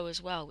you go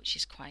as well, which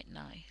is quite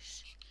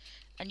nice.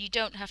 And you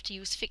don't have to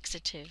use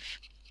fixative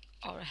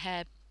or a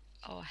hair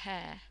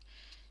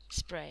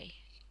spray.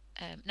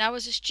 Now,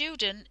 as a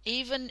student,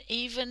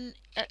 even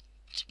at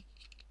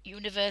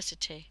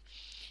university,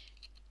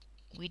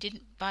 we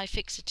didn't buy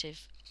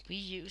fixative. We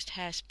used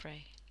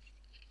hairspray.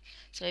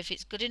 So if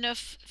it's good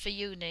enough for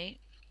uni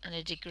and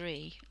a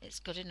degree, it's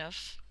good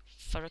enough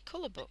for a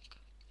colour book.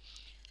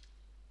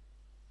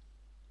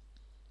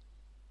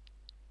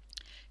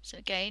 So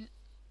again,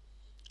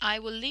 I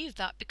will leave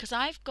that because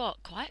I've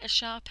got quite a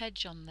sharp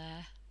edge on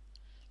there.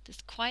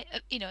 There's quite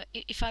a,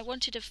 if I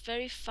wanted a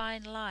very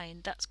fine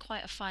line, that's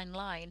quite a fine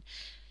line.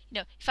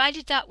 If I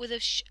did that with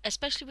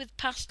especially with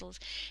pastels,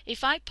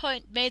 if I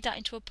made that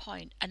into a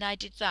point and I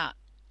did that,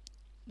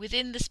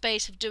 within the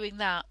space of doing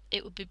that,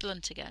 it would be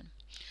blunt again.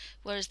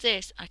 Whereas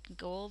this, I can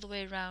go all the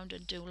way around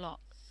and do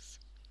lots.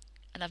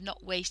 And I've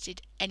not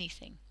wasted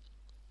anything.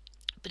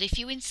 But if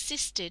you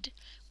insisted,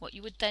 what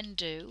you would then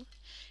do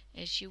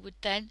is you would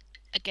then,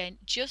 again,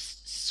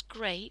 just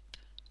scrape,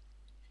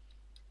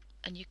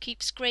 and you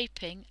keep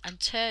scraping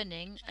and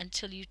turning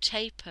until you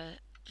taper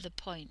the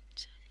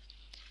point.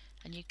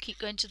 And you keep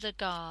going to the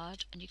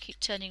guard and you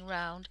keep turning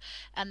round,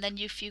 and then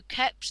if you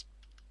kept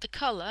the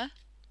colour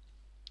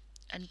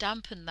and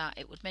dampen that,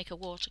 it would make a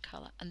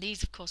watercolour, and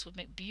these of course would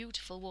make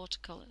beautiful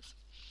watercolours.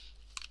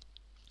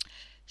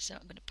 So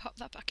I'm going to pop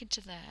that back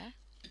into there.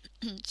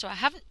 So I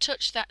haven't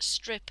touched that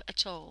strip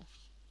at all.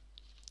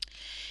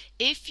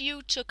 If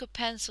you took a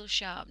pencil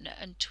sharpener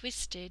and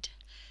twisted,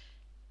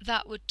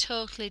 that would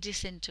totally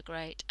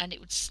disintegrate and it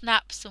would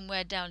snap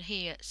somewhere down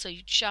here. So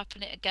you'd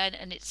sharpen it again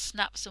and it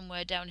snaps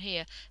somewhere down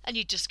here, and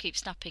you just keep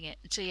snapping it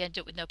until you end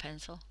up with no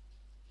pencil.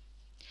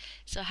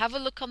 So have a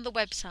look on the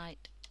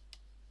website,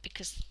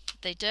 because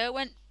the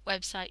Derwent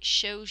website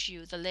shows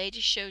you, the lady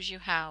shows you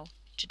how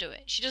to do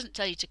it. She doesn't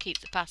tell you to keep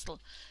the pastel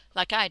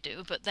like I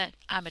do, but then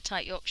I'm a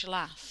tight Yorkshire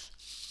lass.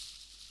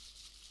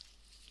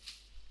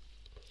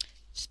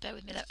 Just bear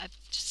with me. I've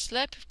just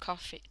slurp of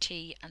coffee,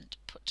 tea, and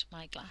put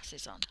my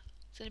glasses on.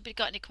 Has anybody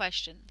got any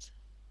questions?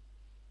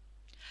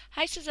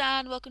 Hi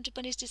Suzanne, welcome to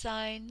Bunny's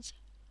Designs.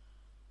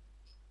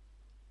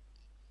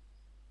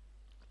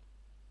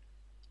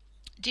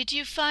 Did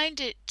you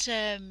find it,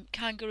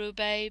 Kangaroo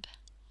Babe?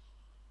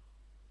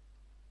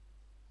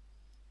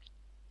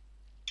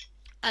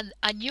 And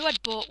I knew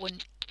I'd bought one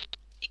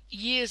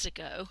years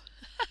ago.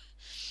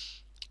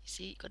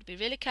 See, you've got to be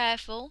really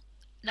careful.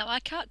 Now, I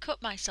can't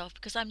cut myself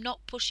because I'm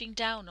not pushing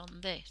down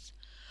on this.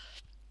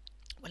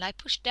 When I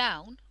push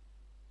down,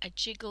 I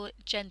jiggle it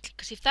gently,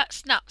 because if that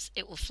snaps,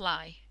 it will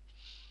fly.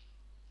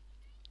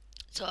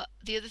 So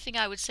the other thing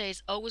I would say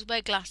is always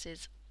wear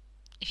glasses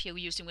if you're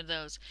using one of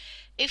those.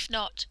 If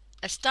not,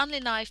 a Stanley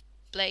knife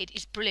blade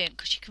is brilliant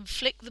because you can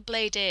flick the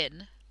blade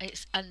in,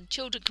 and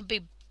children can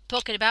be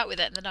poking about with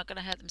it and they're not going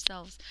to hurt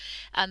themselves.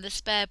 And the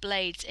spare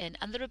blades in,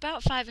 and they're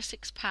about £5 or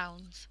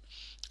 £6.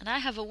 And I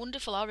have a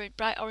wonderful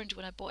bright orange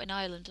one I bought in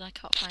Ireland, and I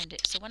can't find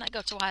it. So when I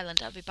go to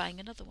Ireland, I'll be buying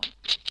another one.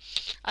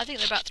 I think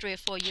they're about €3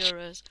 or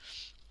 €4.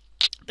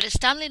 But a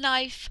Stanley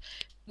knife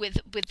with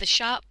the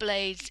sharp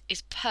blades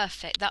is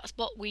perfect. That's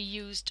what we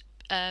used.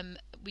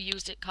 We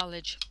used at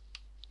college,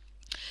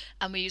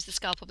 and we used the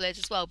scalpel blades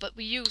as well. But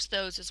we used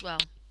those as well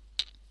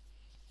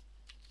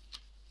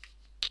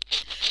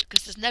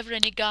because there's never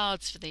any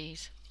guards for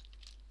these.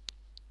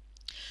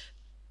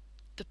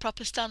 The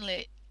proper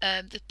Stanley,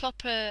 the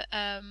proper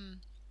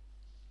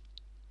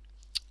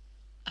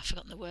I've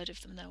forgotten the word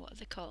of them now. What are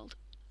they called?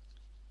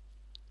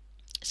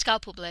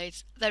 Scalpel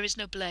blades. There is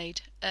no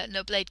blade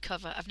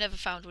cover. I've never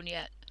found one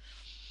yet.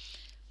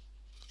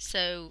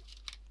 So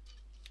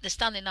the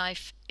Stanley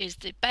knife is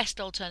the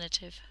best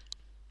alternative,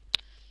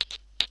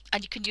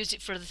 and you can use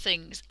it for other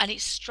things, and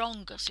it's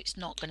stronger, so it's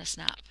not going to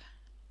snap.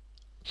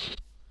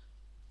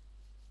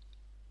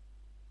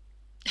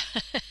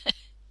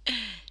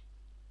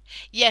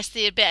 Yes,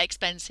 they're a bit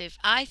expensive.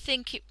 I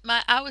think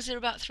ours are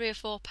about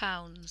 £3 or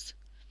 £4.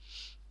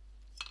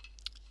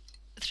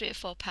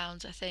 £3 or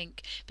 £4, I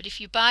think. But if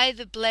you buy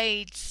the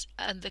blades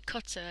and the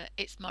cutter,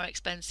 it's more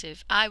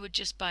expensive. I would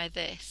just buy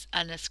this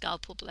and a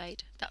scalpel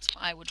blade. That's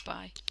what I would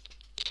buy.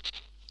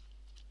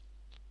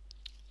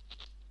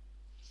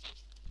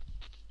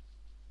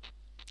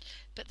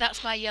 But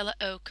that's my yellow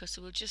ochre,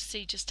 so we'll just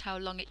see just how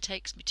long it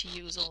takes me to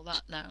use all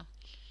that now.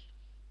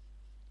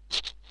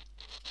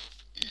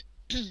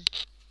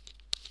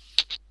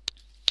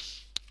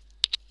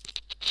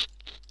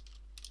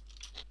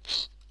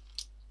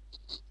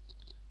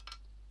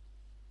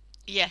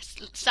 Yes,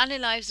 Stanley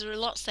knives are a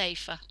lot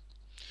safer.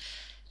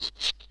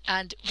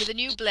 And with a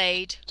new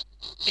blade,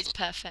 it's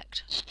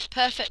perfect.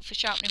 Perfect for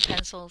sharpening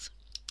pencils.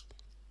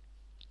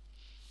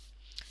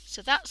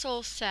 So that's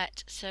all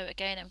set. So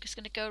again, I'm just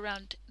going to go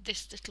around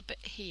this little bit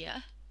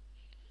here.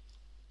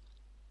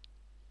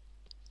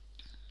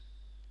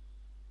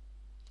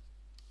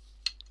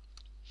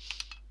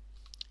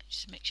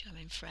 Just make sure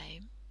I'm in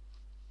frame.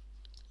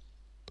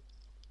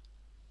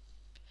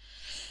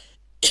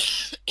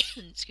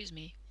 Excuse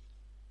me.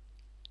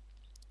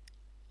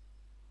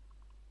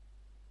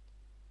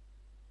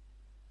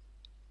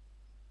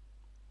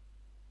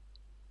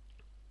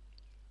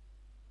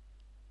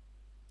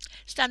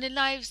 Standing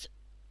knives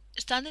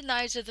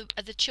are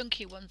the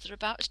chunky ones. They're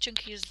about as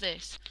chunky as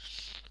this.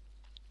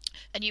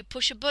 And you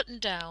push a button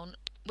down.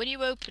 When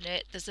you open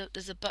it,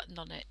 there's a button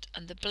on it,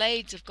 and the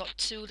blades have got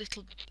two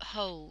little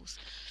holes,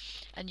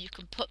 and you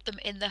can put them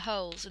in the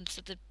holes, and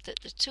so the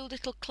two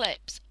little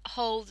clips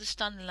hold the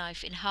Stanley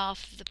knife in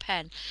half of the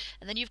pen,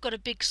 and then you've got a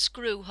big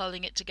screw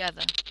holding it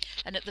together,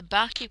 and at the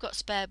back you've got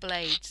spare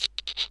blades.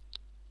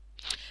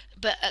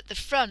 But at the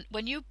front,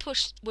 when you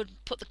put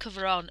the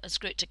cover on and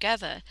screw it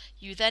together,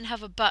 you then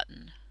have a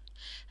button,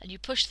 and you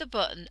push the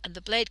button and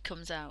the blade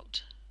comes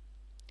out,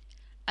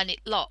 and it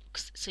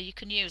locks so you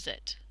can use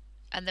it.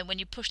 And then when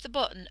you push the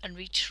button and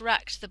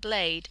retract the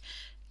blade,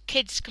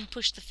 kids can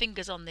push the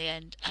fingers on the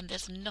end and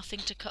there's nothing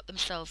to cut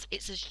themselves.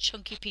 It's a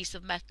chunky piece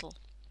of metal,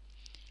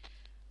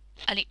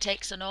 and it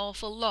takes an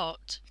awful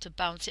lot to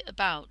bounce it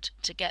about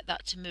to get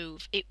that to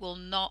move. It will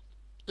not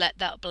let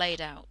that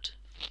blade out.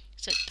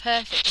 So it's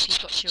perfect if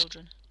you've got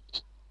children.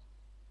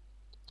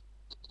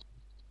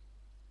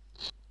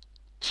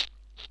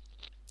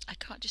 I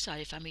can't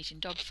decide if I'm eating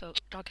dog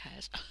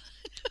hairs.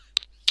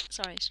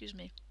 Sorry, excuse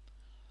me.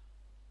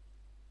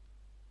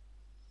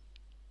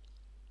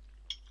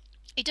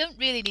 You don't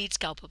really need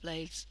scalpel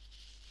blades.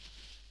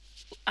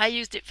 I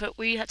used it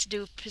we had to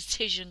do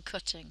precision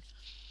cutting.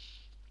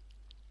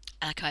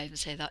 I can't even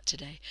say that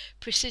today.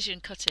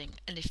 Precision cutting,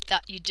 and if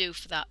that you do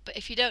for that. But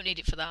if you don't need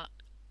it for that,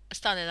 a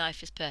Stanley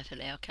knife is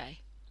perfectly okay.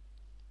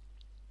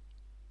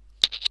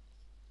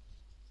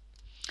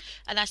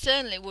 And I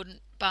certainly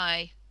wouldn't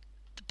buy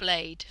the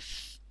blade.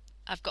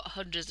 I've got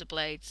hundreds of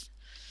blades.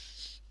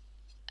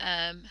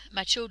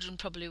 My children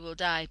probably will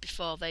die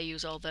before they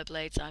use all their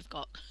blades I've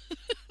got.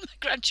 My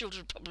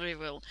grandchildren probably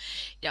will.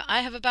 Yeah,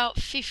 I have about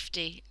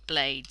 50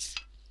 blades.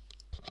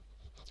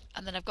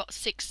 And then I've got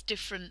 6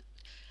 different.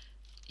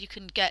 You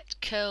can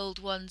get curled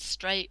ones,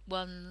 straight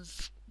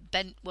ones,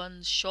 bent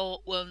ones,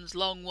 short ones,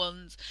 long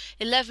ones.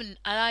 11,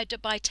 and I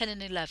buy 10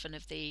 and 11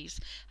 of these.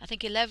 I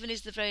think 11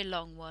 is the very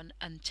long one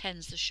and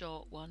 10's the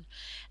short one.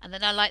 And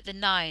then I like the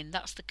 9,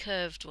 that's the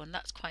curved one,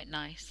 that's quite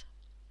nice.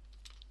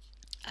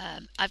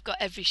 I've got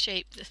every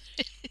shape.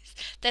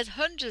 There's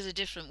hundreds of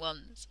different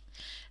ones.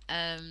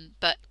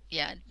 But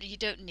yeah, you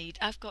don't need.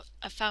 I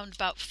found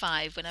about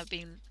five when I've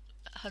been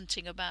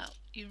hunting about.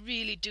 You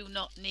really do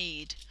not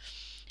need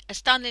a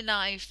Stanley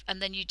knife,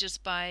 and then you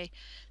just buy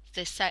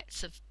the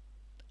sets of,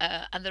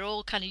 and they're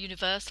all kind of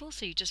universal.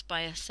 So you just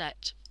buy a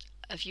set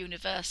of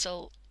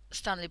universal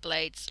Stanley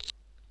blades.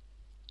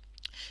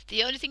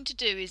 The only thing to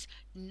do is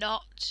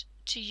not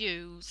to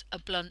use a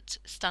blunt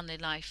Stanley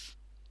knife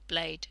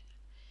blade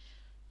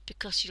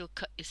because you'll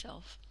cut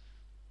yourself.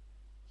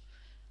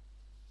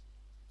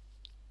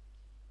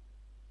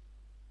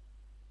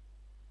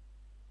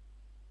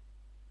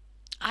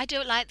 I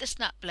don't like the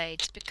snap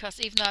blades because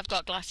even though I've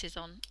got glasses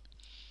on,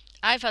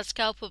 I've had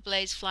scalpel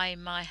blades fly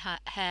in my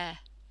hair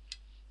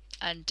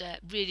and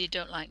really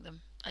don't like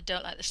them. I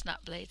don't like the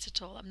snap blades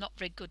at all. I'm not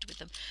very good with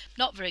them.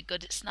 Not very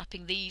good at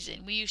snapping these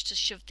in. We used to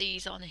shove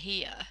these on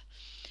here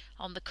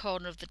on the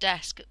corner of the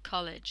desk at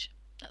college.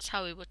 That's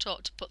how we were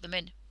taught to put them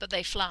in, but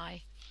they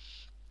fly.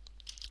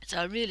 So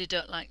I really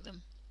don't like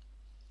them.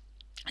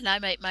 And I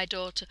make my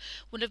daughter,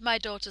 one of my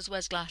daughters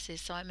wears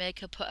glasses, so I make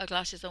her put her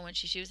glasses on when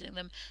she's using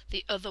them.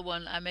 The other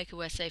one, I make her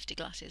wear safety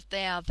glasses.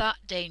 They are that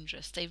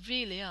dangerous. They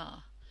really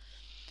are.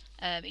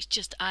 It's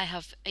just I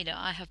have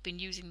been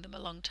using them a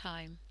long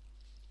time.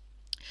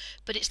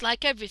 But it's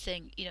like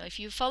everything, if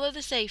you follow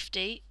the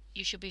safety,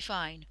 you should be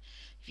fine.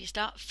 If you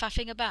start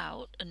faffing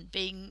about and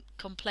being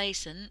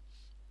complacent,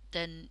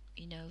 then,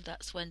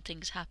 that's when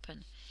things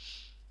happen.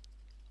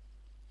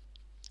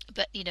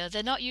 But,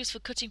 they're not used for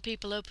cutting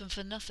people open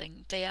for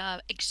nothing. They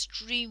are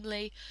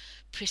extremely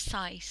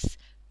precise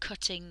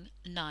cutting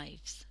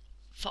knives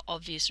for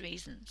obvious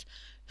reasons.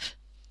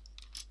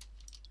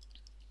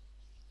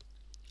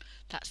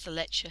 That's the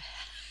lecture.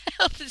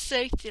 Health and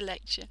safety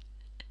lecture.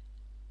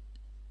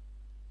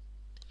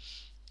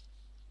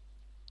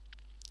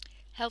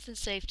 Health and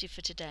safety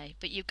for today,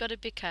 but you've got to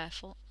be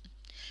careful.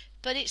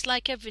 But it's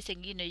like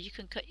everything, you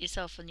can cut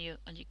yourself on your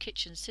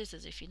kitchen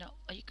scissors if you're not,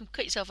 or you can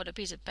cut yourself on a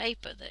piece of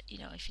paper that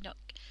if you're not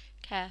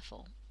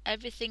careful.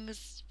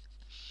 Everything's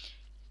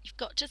You've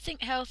got to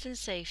think health and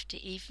safety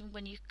even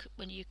when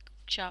you're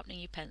sharpening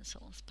your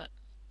pencils. But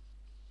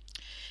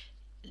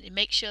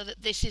make sure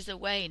that this is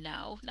away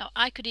now. Now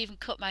I could even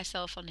cut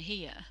myself on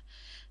here,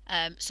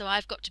 so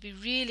I've got to be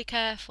really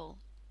careful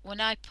when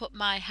I put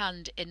my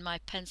hand in my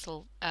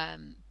pencil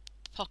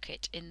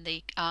pocket in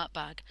the art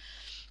bag.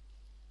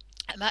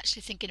 I'm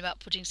actually thinking about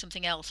putting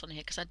something else on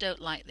here because I don't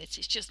like this.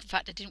 It's just the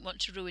fact I didn't want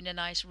to ruin a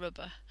nice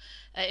rubber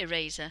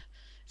eraser.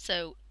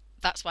 So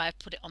that's why I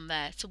put it on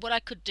there. So what I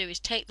could do is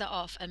take that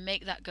off and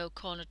make that go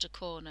corner to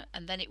corner,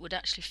 and then it would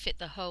actually fit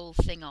the whole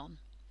thing on.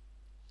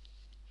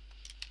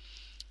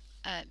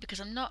 Because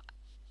I'm not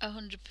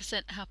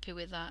 100% happy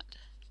with that.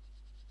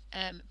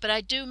 But I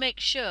do make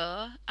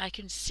sure I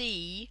can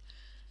see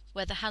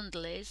where the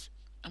handle is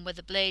and where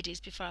the blade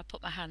is before I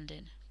put my hand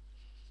in.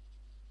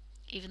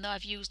 Even though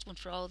I've used one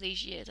for all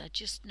these years, I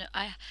just know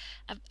I've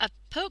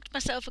poked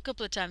myself a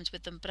couple of times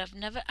with them, but I've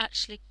never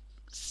actually.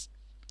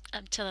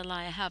 Tell a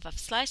lie, I have. I've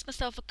sliced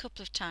myself a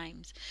couple of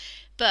times,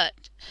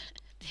 but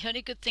the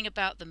only good thing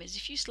about them is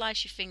if you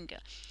slice your finger,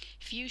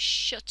 if you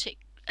shut it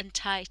and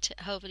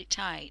hold it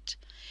tight,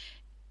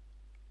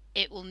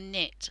 it will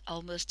knit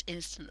almost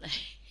instantly.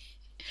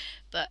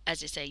 But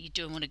as I say, you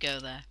don't want to go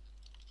there.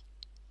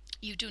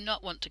 You do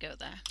not want to go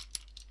there.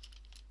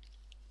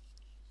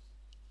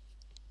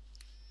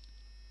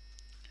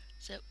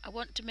 So I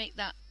want to make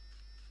that,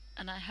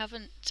 and I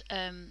haven't.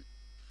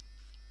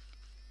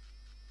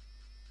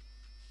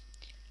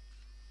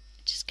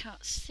 Just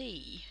can't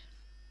see.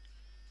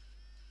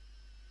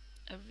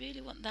 I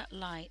really want that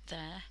light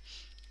there,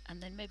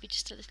 and then maybe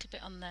just a little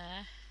bit on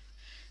there.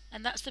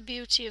 And that's the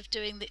beauty of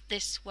doing it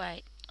this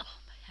way. Oh,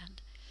 my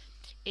hand.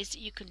 Is that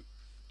you can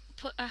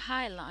put a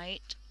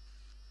highlight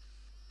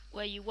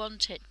where you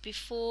want it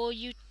before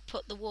you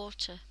put the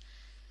water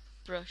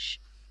brush.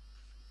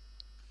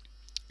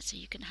 So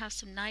you can have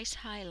some nice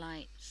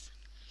highlights.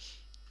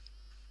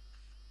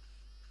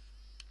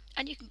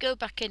 And you can go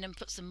back in and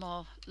put some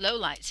more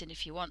lowlights in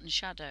if you want, and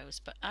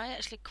shadows. But I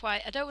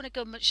don't want to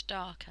go much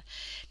darker.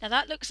 Now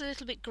that looks a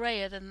little bit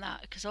greyer than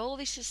that because all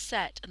this is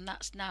set and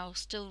that's now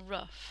still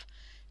rough.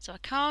 So I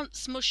can't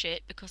smush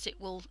it because it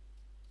will.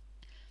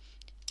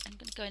 I'm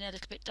going to go in a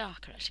little bit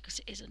darker actually because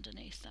it is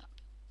underneath that.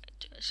 I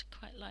do actually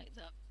quite like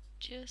that.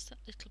 Just that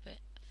little bit.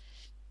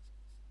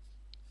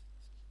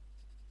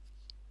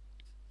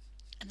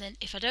 And then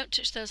if I don't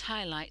touch those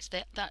highlights,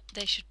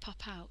 they should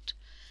pop out.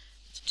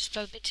 So just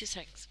blow a bit 2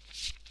 seconds.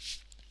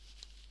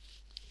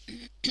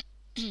 Put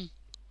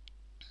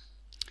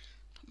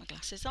my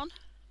glasses on.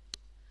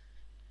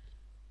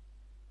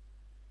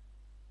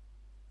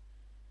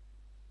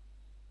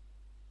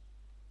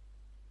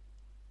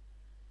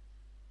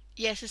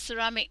 Yes, a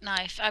ceramic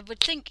knife. I would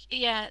think,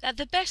 yeah,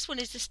 the best one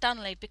is the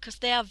Stanley because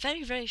they are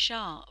very, very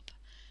sharp.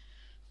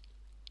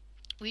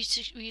 We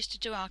used to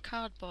do our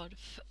cardboard,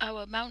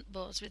 our mount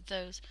boards with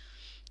those,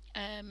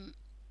 and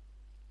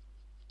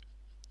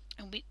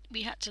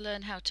we had to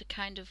learn how to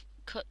kind of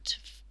cut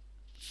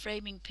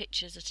framing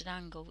pictures at an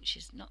angle, which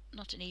is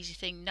not an easy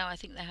thing. Now I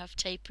think they have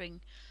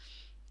tapering,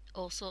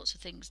 all sorts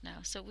of things now.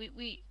 So we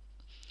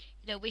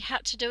we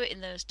had to do it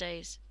in those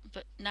days,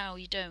 but now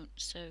you don't.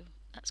 So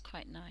that's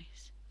quite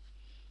nice.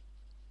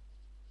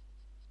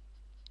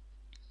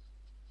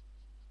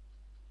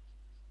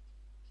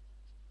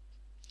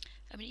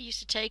 I mean, it used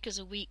to take us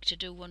a week to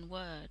do one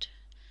word,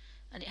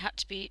 and it had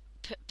to be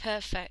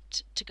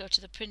perfect to go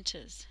to the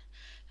printers.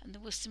 And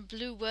there were some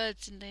blue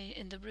words in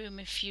the room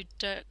if you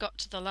got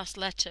to the last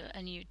letter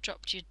and you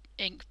dropped your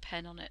ink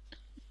pen on it,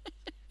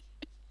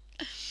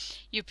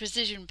 your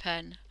precision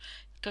pen,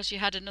 because you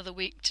had another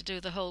week to do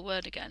the whole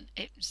word again.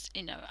 It was,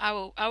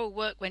 our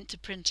work went to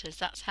printers.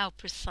 That's how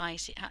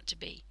precise it had to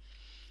be.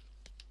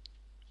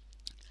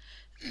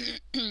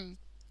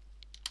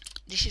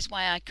 This is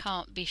why I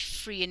can't be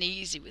free and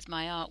easy with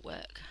my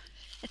artwork.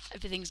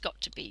 Everything's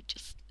got to be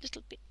just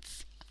little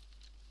bits.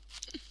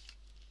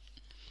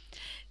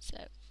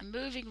 So I'm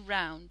moving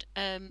round.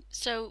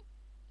 So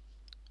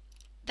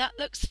that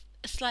looks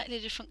a slightly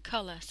different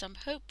colour. So I'm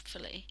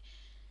hopefully,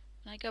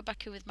 when I go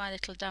back in with my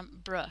little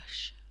damp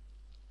brush,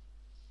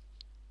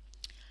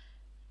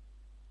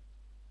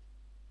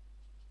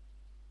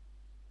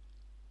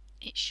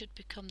 it should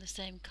become the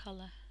same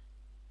colour.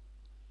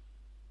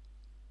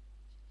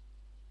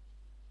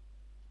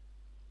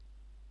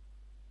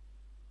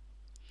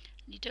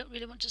 And you don't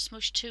really want to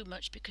smush too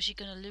much because you're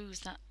going to lose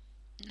that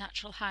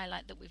natural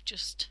highlight that we've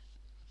just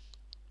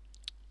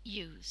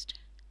used.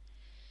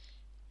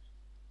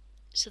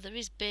 So there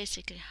is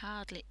basically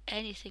hardly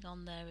anything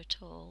on there at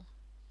all.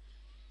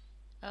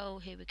 Oh,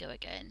 here we go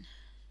again.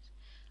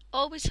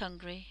 Always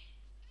hungry.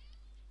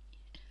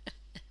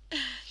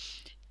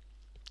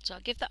 So I'll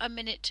give that a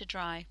minute to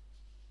dry.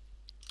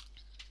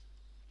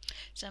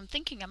 So I'm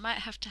thinking I might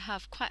have to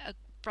have quite a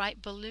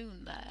bright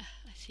balloon there,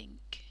 I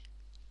think.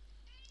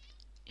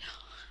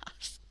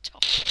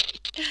 Toffee.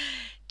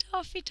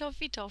 Toffee,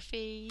 toffee,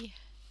 toffee.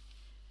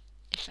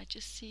 If I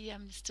just see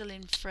I'm still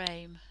in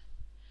frame.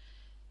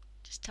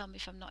 Just tell me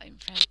if I'm not in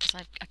frame, because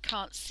I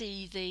can't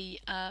see the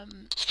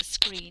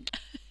screen.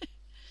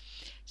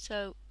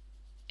 So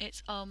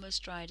it's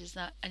almost dried as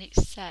that, and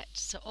it's set.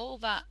 So all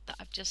that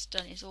I've just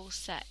done is all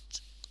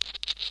set.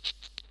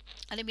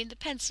 And I mean, the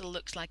pencil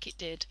looks like it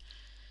did.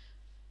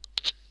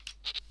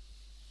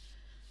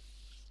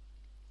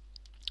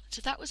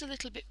 So that was a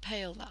little bit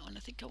pale, that one.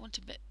 I think I want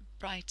a bit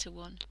brighter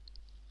one.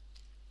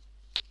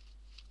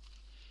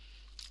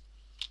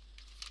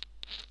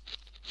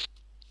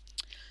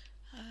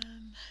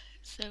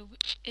 So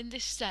in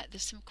this set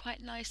there's some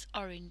quite nice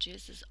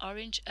oranges. There's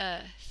orange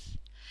earth.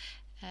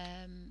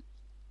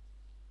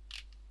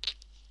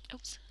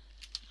 Oops.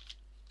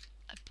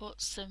 I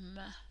bought some,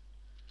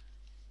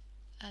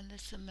 and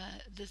there's some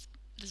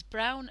there's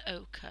brown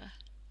ochre,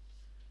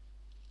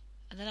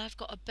 and then I've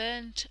got a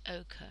burnt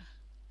ochre.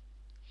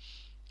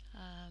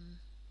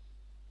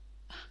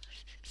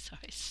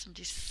 Sorry,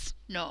 somebody's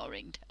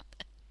snoring down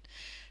there.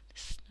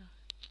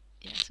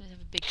 Yeah, somebody's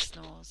having big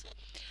snores.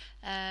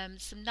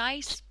 Some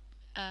nice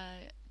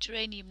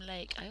geranium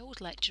lake. I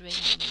always like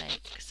geranium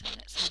lake, so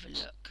let's have a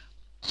look.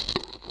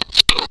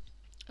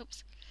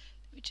 Oops,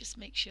 let me just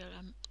make sure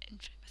I'm in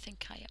frame. I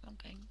think I am. I'm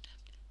going to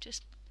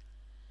just.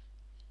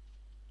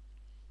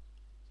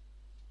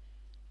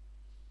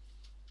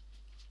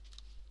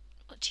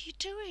 What are you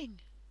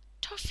doing?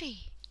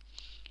 Toffee!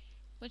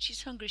 When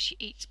she's hungry, she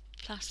eats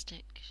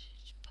plastic.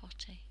 She's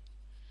potty.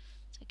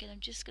 So again, I'm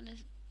just going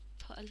to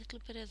put a little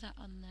bit of that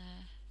on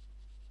there.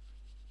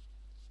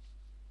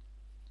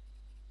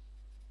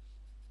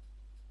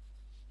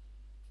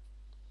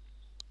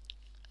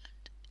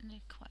 And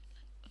I quite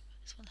like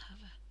this one. Have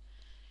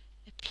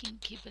a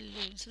pinky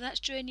balloon. So that's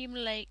Geranium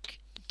Lake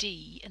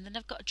D, and then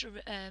I've got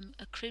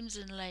a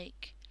Crimson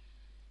Lake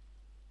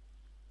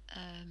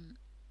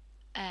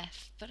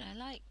F. But I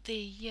like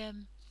the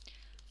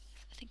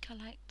I think I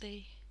like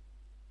the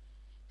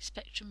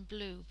Spectrum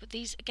Blue. But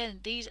these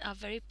are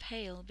very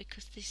pale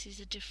because this is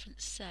a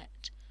different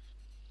set.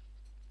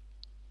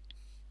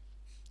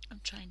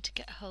 I'm trying to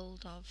get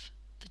hold of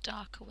the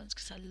darker ones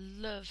because I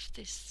love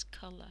this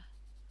colour.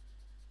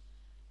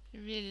 I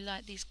really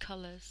like these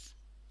colours.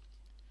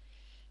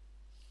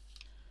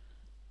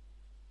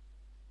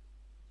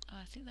 Oh,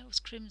 I think that was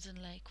Crimson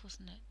Lake,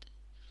 wasn't it?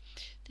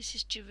 This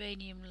is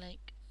Geranium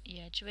Lake.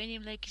 Yeah,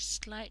 Geranium Lake is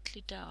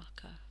slightly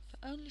darker,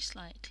 but only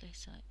slightly,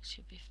 so it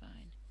should be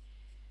fine.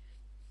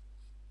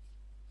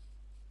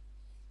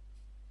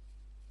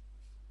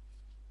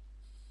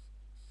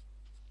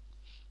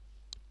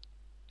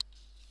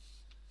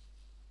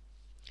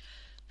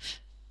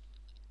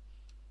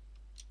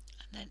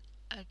 And then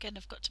again,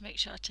 I've got to make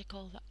sure I take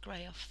all that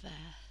grey off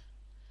there.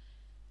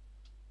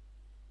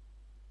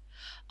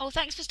 Oh,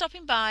 thanks for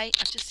stopping by.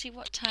 I'll just see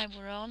what time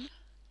we're on.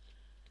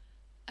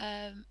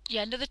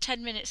 Yeah, another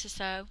 10 minutes or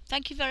so.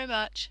 Thank you very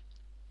much.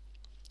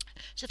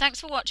 So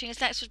thanks for watching and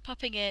thanks for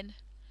popping in.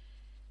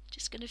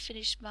 Just going to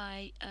finish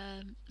my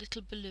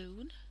little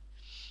balloon.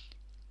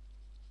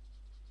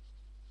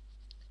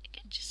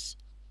 Again, just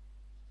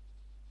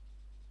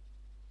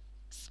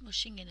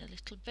smushing in a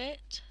little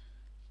bit.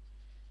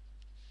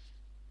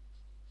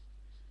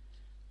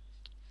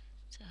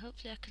 So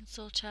hopefully I can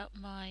sort out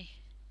my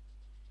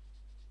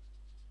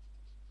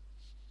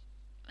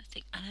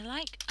thing. And I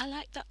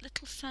like that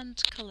little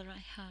sand colour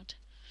I had.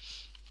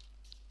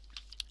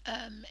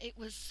 It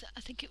was, I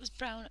think it was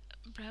brown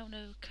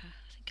ochre.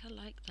 I think I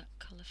like that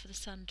colour for the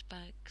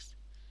sandbags.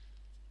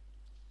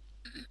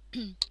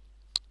 I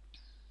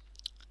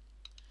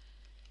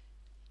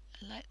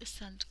like the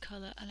sand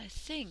colour, and I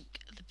think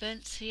the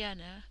burnt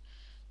sienna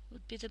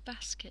would be the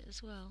basket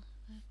as well.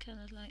 I kind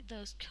of like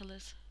those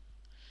colours.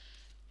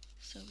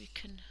 So we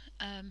can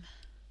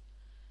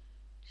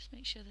just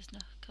make sure there's no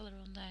colour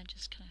on there and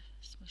just kind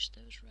of smush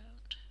those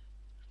round.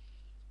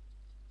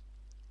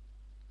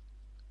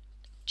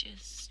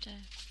 Just,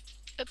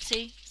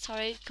 oopsie,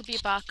 sorry, could be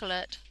a bark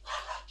alert.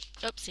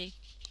 Oopsie.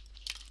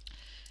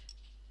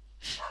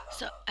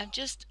 So I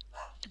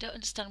don't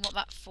understand what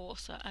that's for,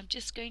 so I'm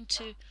just going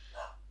to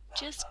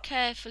just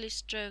carefully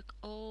stroke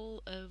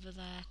all over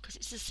there, because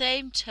it's the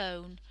same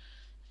tone.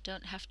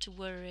 Don't have to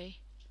worry.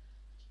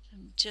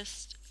 I'm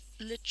just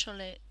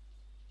literally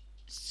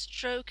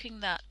stroking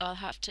that. I'll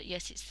have to,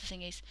 yes, it's the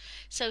thingies.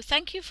 So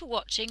thank you for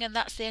watching, and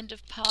that's the end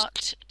of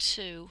part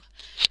 2.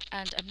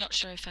 And I'm not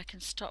sure if I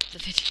can stop the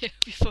video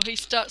before he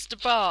starts to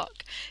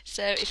bark.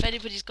 So if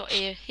anybody's got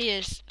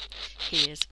ears,